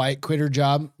about the quiet quitter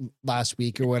job last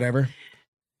week or whatever,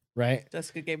 right?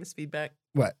 Jessica gave us feedback.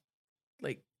 What?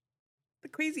 Like the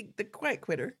quiet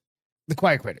quitter. The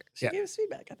quiet quitter. She Yeah. gave us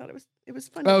feedback. I thought it was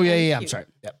funny. Oh It was yeah. I'm cute. sorry.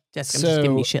 Yep. Jessica, I'm just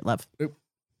giving you shit love.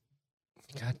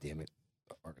 God damn it.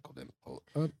 The article didn't pull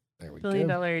up. There we $1 billion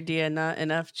go. idea, not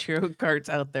enough churro carts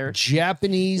out there.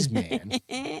 Japanese man.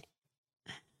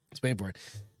 Let's wait for it.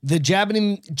 The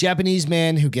Japanese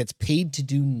man who gets paid to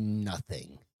do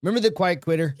nothing. Remember the quiet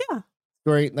quitter? Yeah.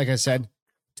 Story, like I said.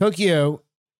 Tokyo,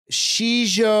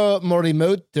 Shijo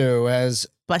Morimoto has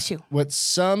Bless you. what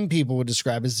some people would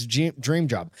describe as a dream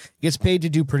job. He gets paid to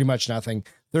do pretty much nothing.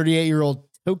 38-year-old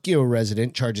Tokyo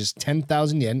resident charges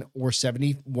 10,000 yen or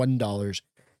 $71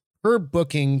 per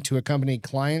booking to accompany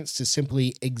clients to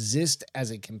simply exist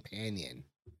as a companion.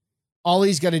 All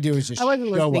he's got to do is just I wasn't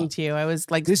show listening up. to you. I was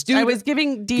like, This dude I was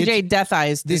giving DJ death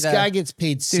eyes. This guy gets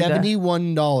paid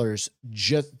 $71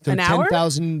 just for An hour?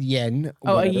 10,000 yen.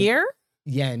 a whatever. year?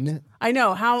 Yen. I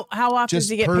know. How often Just does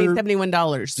he get paid per-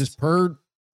 $71? Just per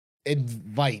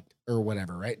invite or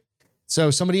whatever, right? So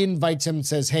somebody invites him and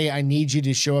says, hey, I need you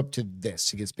to show up to this.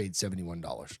 He gets paid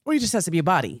 $71. Or he just has to be a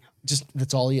body. Just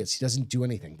that's all he is. He doesn't do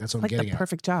anything. That's what I'm Like the getting at.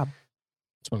 perfect job.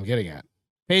 That's what I'm getting at.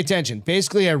 Pay attention.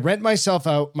 Basically, I rent myself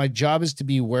out. My job is to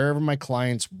be wherever my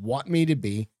clients want me to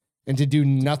be and to do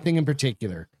nothing in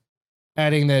particular.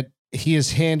 Adding that he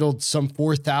has handled some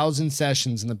 4,000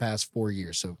 sessions in the past 4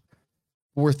 years. So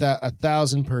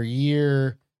 1,000 per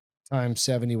year times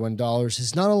 $71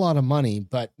 is not a lot of money,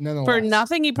 but nonetheless. For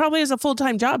nothing, he probably has a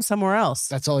full-time job somewhere else.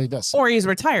 That's all he does. Or he's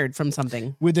retired from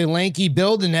something. With a lanky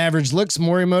build and average looks,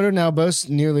 Morimoto now boasts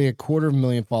nearly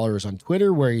 250,000 followers on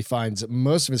Twitter, where he finds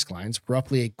most of his clients.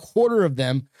 Roughly a quarter of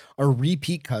them are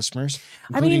repeat customers.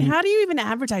 I mean, how do you even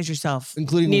advertise yourself?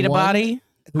 including Need a one body?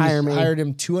 who's Hire me. hired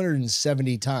him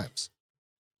 270 times.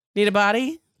 Need a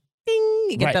body? Ding.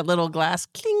 You get Right. that little glass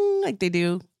cling like they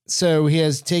do. So he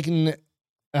has taken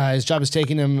his job has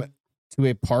taken him to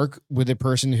a park with a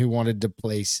person who wanted to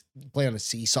play on a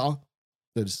seesaw.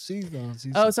 So seesaw.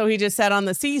 Oh, so he just sat on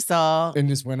the seesaw. And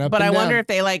just went up. But and I down. wonder if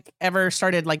they ever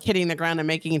started hitting the ground and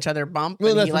making each other bump. Well,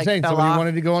 and that's he what I'm saying. fell Somebody off.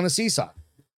 wanted to go on a seesaw.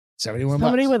 71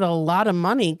 Somebody bucks. with a lot of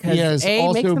money because He has makes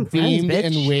also some friends, beamed bitch.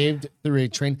 and waved through a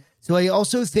train. So I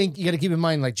also think you got to keep in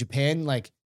mind, Japan,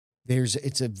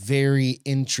 it's a very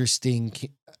interesting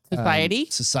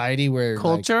society where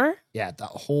culture. Like, yeah, the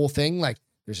whole thing. Like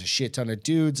there's a shit ton of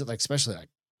dudes, like especially like,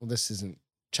 well, this isn't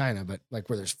China, but like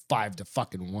where there's 5 to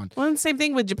fucking 1. Well, and same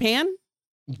thing with Japan.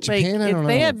 Japan, like, I don't know.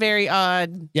 They have very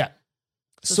odd. Yeah.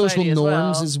 Social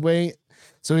norms is way.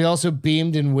 So he also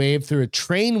beamed and waved through a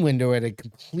train window at a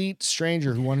complete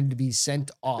stranger who wanted to be sent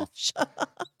off.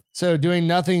 So doing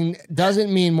nothing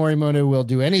doesn't mean Morimoto will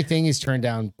do anything. He's turned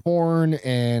down porn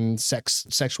and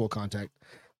sexual contact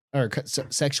or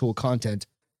sexual content.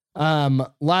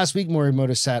 Last week,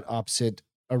 Morimoto sat opposite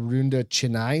Arunda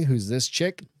Chennai, who's this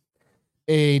chick,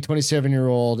 a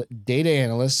 27-year-old data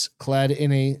analyst clad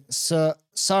in a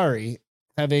sari,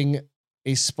 having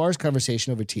a sparse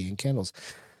conversation over tea and candles.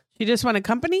 You just want a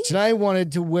company? Chennai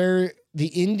wanted to wear the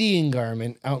Indian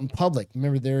garment out in public.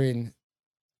 Remember, they're in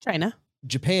China.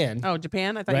 Japan. Oh,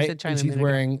 Japan? I thought you said China. And she's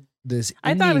wearing this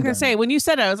I thought I was going to say, when you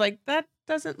said it, I was like, that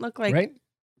doesn't look like right?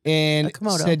 And a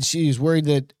Komodo. Said she's worried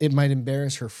that it might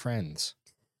embarrass her friends.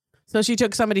 So she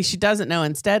took somebody she doesn't know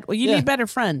instead. Well, you need better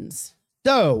friends.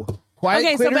 So,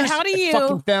 quiet quitters, but how do you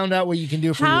fucking found out what you can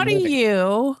do for how your do living.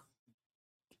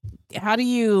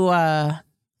 you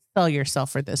sell yourself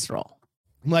for this role?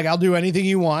 I'm like, I'll do anything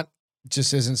you want. It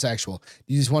just isn't sexual.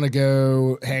 You just want to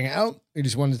go hang out? You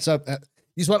just want to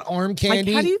you just want arm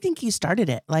candy? Like, how do you think he started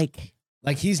it? Like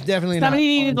he's definitely somebody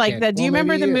not needed like that. Do you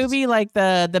remember the movie like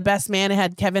the Best Man? It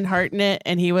had Kevin Hart in it,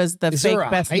 and he was the is fake there a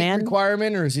best height man.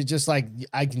 Requirement, or is it just like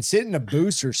I can sit in a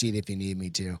booster seat if you need me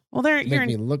to? Well, you're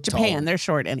in Japan. Taller. They're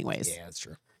short anyways. Yeah, that's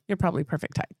true. You're probably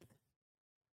perfect height.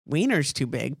 Wiener's too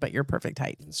big, but you're perfect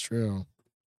height. That's true.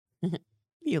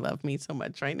 You love me so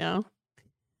much right now.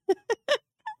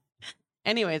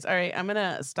 Anyways, all right, I'm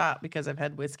gonna stop because I've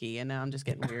had whiskey and now I'm just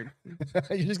getting weird.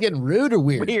 You're just getting rude or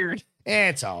weird? Weird.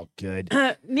 It's all good.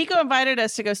 Nico invited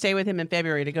us to go stay with him in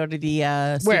February to go to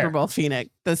the Super Bowl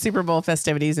Phoenix, the Super Bowl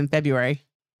festivities in February.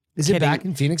 Is it back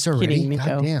in Phoenix already? Kidding, Nico.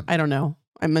 God damn. I don't know.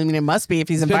 I mean, it must be if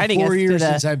he's It's inviting been 4 us years to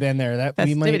the since I've been there. That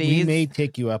we may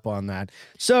take you up on that.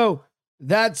 So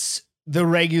that's the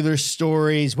regular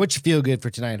stories. What you feel good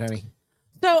for tonight, honey?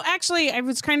 So actually, I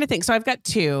was trying to think. So I've got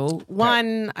two.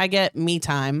 One, I get me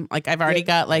time. Like I've already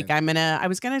got. Like I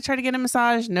was gonna try to get a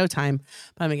massage. No time.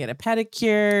 But I'm gonna get a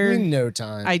pedicure. No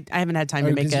time. I haven't had time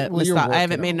to make a massage. I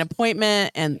haven't made an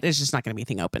appointment, and there's just not gonna be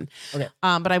anything open. Okay.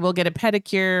 But I will get a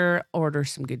pedicure. Order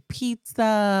some good pizza.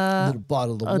 A little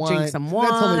bottle of wine. Drink some wine.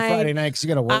 That's only Friday night because you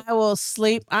gotta work. I will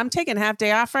sleep. I'm taking half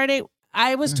day off Friday.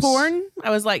 I was torn. I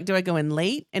was like, do I go in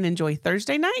late and enjoy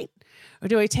Thursday night? Or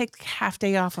do I take half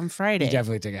day off on Friday? You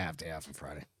definitely take a half day off on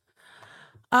Friday.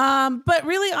 But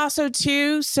really also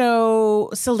too, so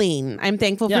Celine, I'm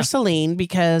thankful for Celine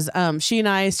because she and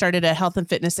I started a health and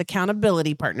fitness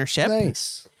accountability partnership.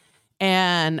 Nice.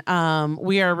 And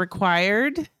we are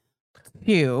required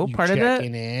to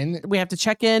we have to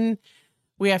check in.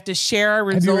 We have to share our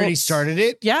results. Have you already started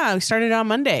it? Yeah, we started on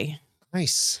Monday.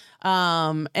 Nice.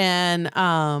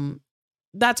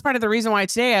 That's part of the reason why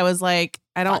today I was like,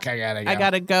 I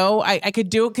gotta go. I could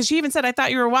do it because she even said, I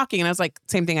thought you were walking. And I was like,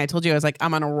 same thing I told you. I was like,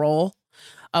 I'm on a roll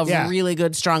of really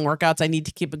good, strong workouts. I need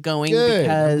to keep it going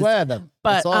because,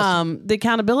 but awesome. The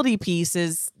accountability piece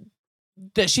is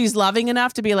that she's loving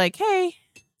enough to be like, hey,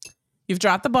 you've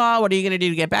dropped the ball. What are you going to do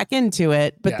to get back into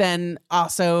it? But then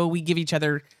also we give each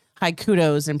other high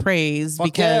kudos and praise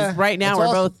because right now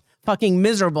we're both fucking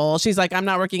miserable. She's like, I'm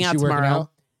not working out tomorrow.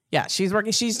 Yeah, she's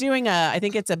working. She's doing I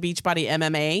think it's a Beachbody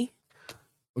MMA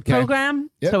program.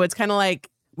 Yep. So it's kind of like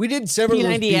we did several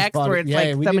P90X where it's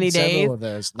like so many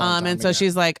days. And so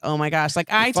she's like, oh my gosh.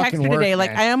 Like I texted her today,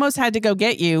 like I almost had to go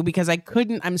get you because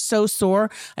I'm so sore.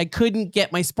 I couldn't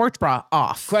get my sports bra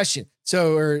off. Question.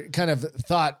 So, or kind of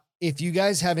thought, if you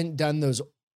guys haven't done those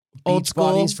old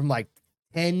Beachbodies from like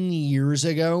 10 years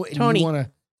ago, and you want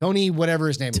to, Tony, whatever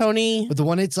his name is. But the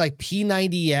one it's like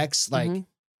P90X, like,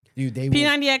 dude, they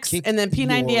P90X and then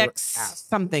P90X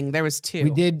something. There was two. We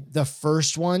did the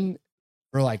first one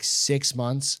for like 6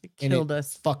 months. It killed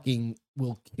us. Fucking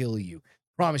will kill you.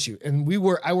 Promise you. And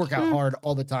I work out hard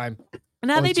all the time. And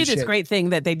now they do this great thing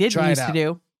that they did used to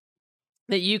do.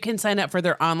 That you can sign up for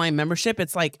their online membership.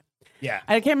 It's like,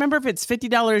 I can't remember if it's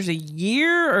 $50 a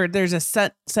year or there's a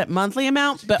set monthly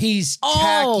amount, but he's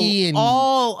tacky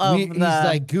and he's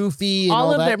like goofy and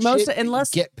all of their most unless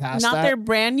get past not their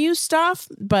brand new stuff,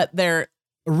 but their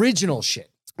original shit.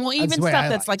 Well, even stuff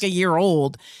that's like a year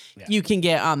old, you can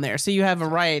get on there. So you have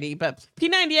variety. But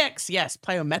P90X, yes,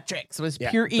 plyometrics was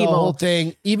pure evil. The whole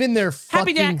thing, even their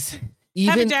Happy Jacks.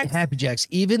 Even Jacks. Happy Jacks,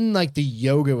 even like the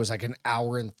yoga was like an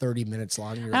hour and 30 minutes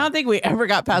long. I don't think we ever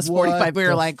got past 45. We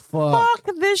were like, fuck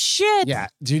this shit. Yeah,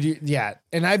 dude. Yeah.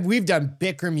 And we've done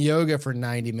Bikram yoga for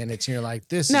 90 minutes. And you're like,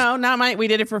 No, not mine. We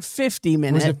did it for 50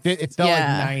 minutes. It felt like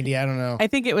 90. I don't know. I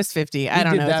think it was 50. I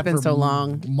don't know. It's been so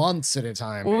long. Months at a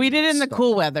time. Well, we did it in the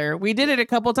cool weather. We did it a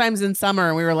couple times in summer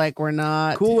and we were like, we're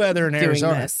not. Cool weather in doing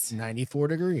Arizona. This. 94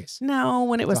 degrees. No,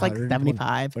 when it was like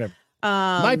 75. Whatever.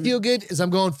 My feel good is I'm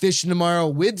going fishing tomorrow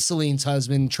with Celine's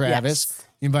husband, Travis. Yes.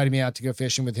 He invited me out to go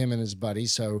fishing with him and his buddy.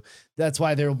 So that's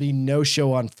why there will be no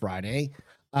show on Friday.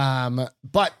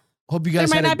 But hope you guys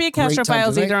There might not be a Castro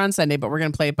Files either on Sunday, but we're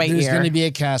going to play it by ear. There's going to be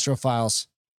a Castro Files.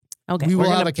 Okay. We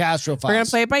will have a Castro Files. We're going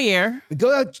to play it by ear.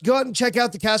 Go out and check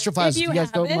out the Castro Files if you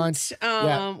guys don't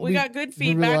mind. We got good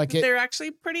feedback. Really like They're actually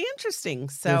pretty interesting.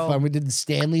 So they're fun. We did the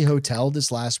Stanley Hotel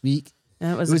this last week.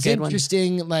 That was It was a good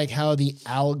interesting, like how the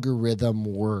algorithm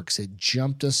works. It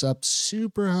jumped us up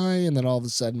super high, and then all of a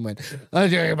sudden went,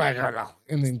 and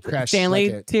then crashed.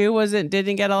 Stanley too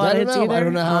didn't get a lot of hits either. I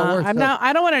don't know how it works.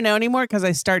 I don't want to know anymore because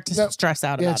I start to stress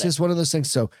out about it. Yeah, it's just one of those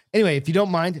things. So anyway, if you don't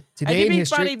mind, today in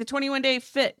history, funny, the 21-day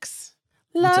fix.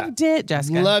 Loved it,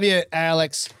 Jessica. Love you,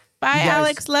 Alex. Bye,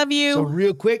 Alex. Love you. So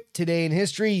real quick, today in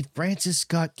history, Francis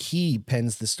Scott Key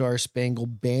pens the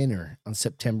Star-Spangled Banner on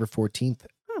September 14th.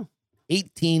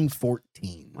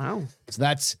 1814. Wow. So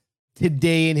that's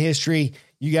today in history.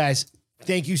 You guys,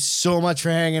 thank you so much for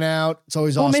hanging out. It's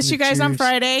always awesome. We'll miss you guys on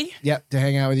Friday. Yep, to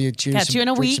hang out with you. Cheers. Catch you in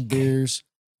a week. Some beers.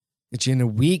 Catch you in a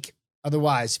week.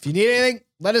 Otherwise, if you need anything,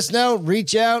 let us know.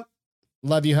 Reach out.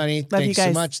 Love you, honey. Love you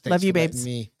guys. So much. Thanks Love you, for letting babes.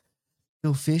 me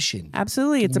go fishing.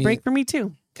 Absolutely. It's a break for me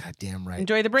too. Goddamn right.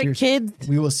 Enjoy the break, Cheers. kids.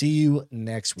 We will see you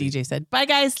next week. DJ said, bye,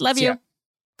 guys. Love See you. ya.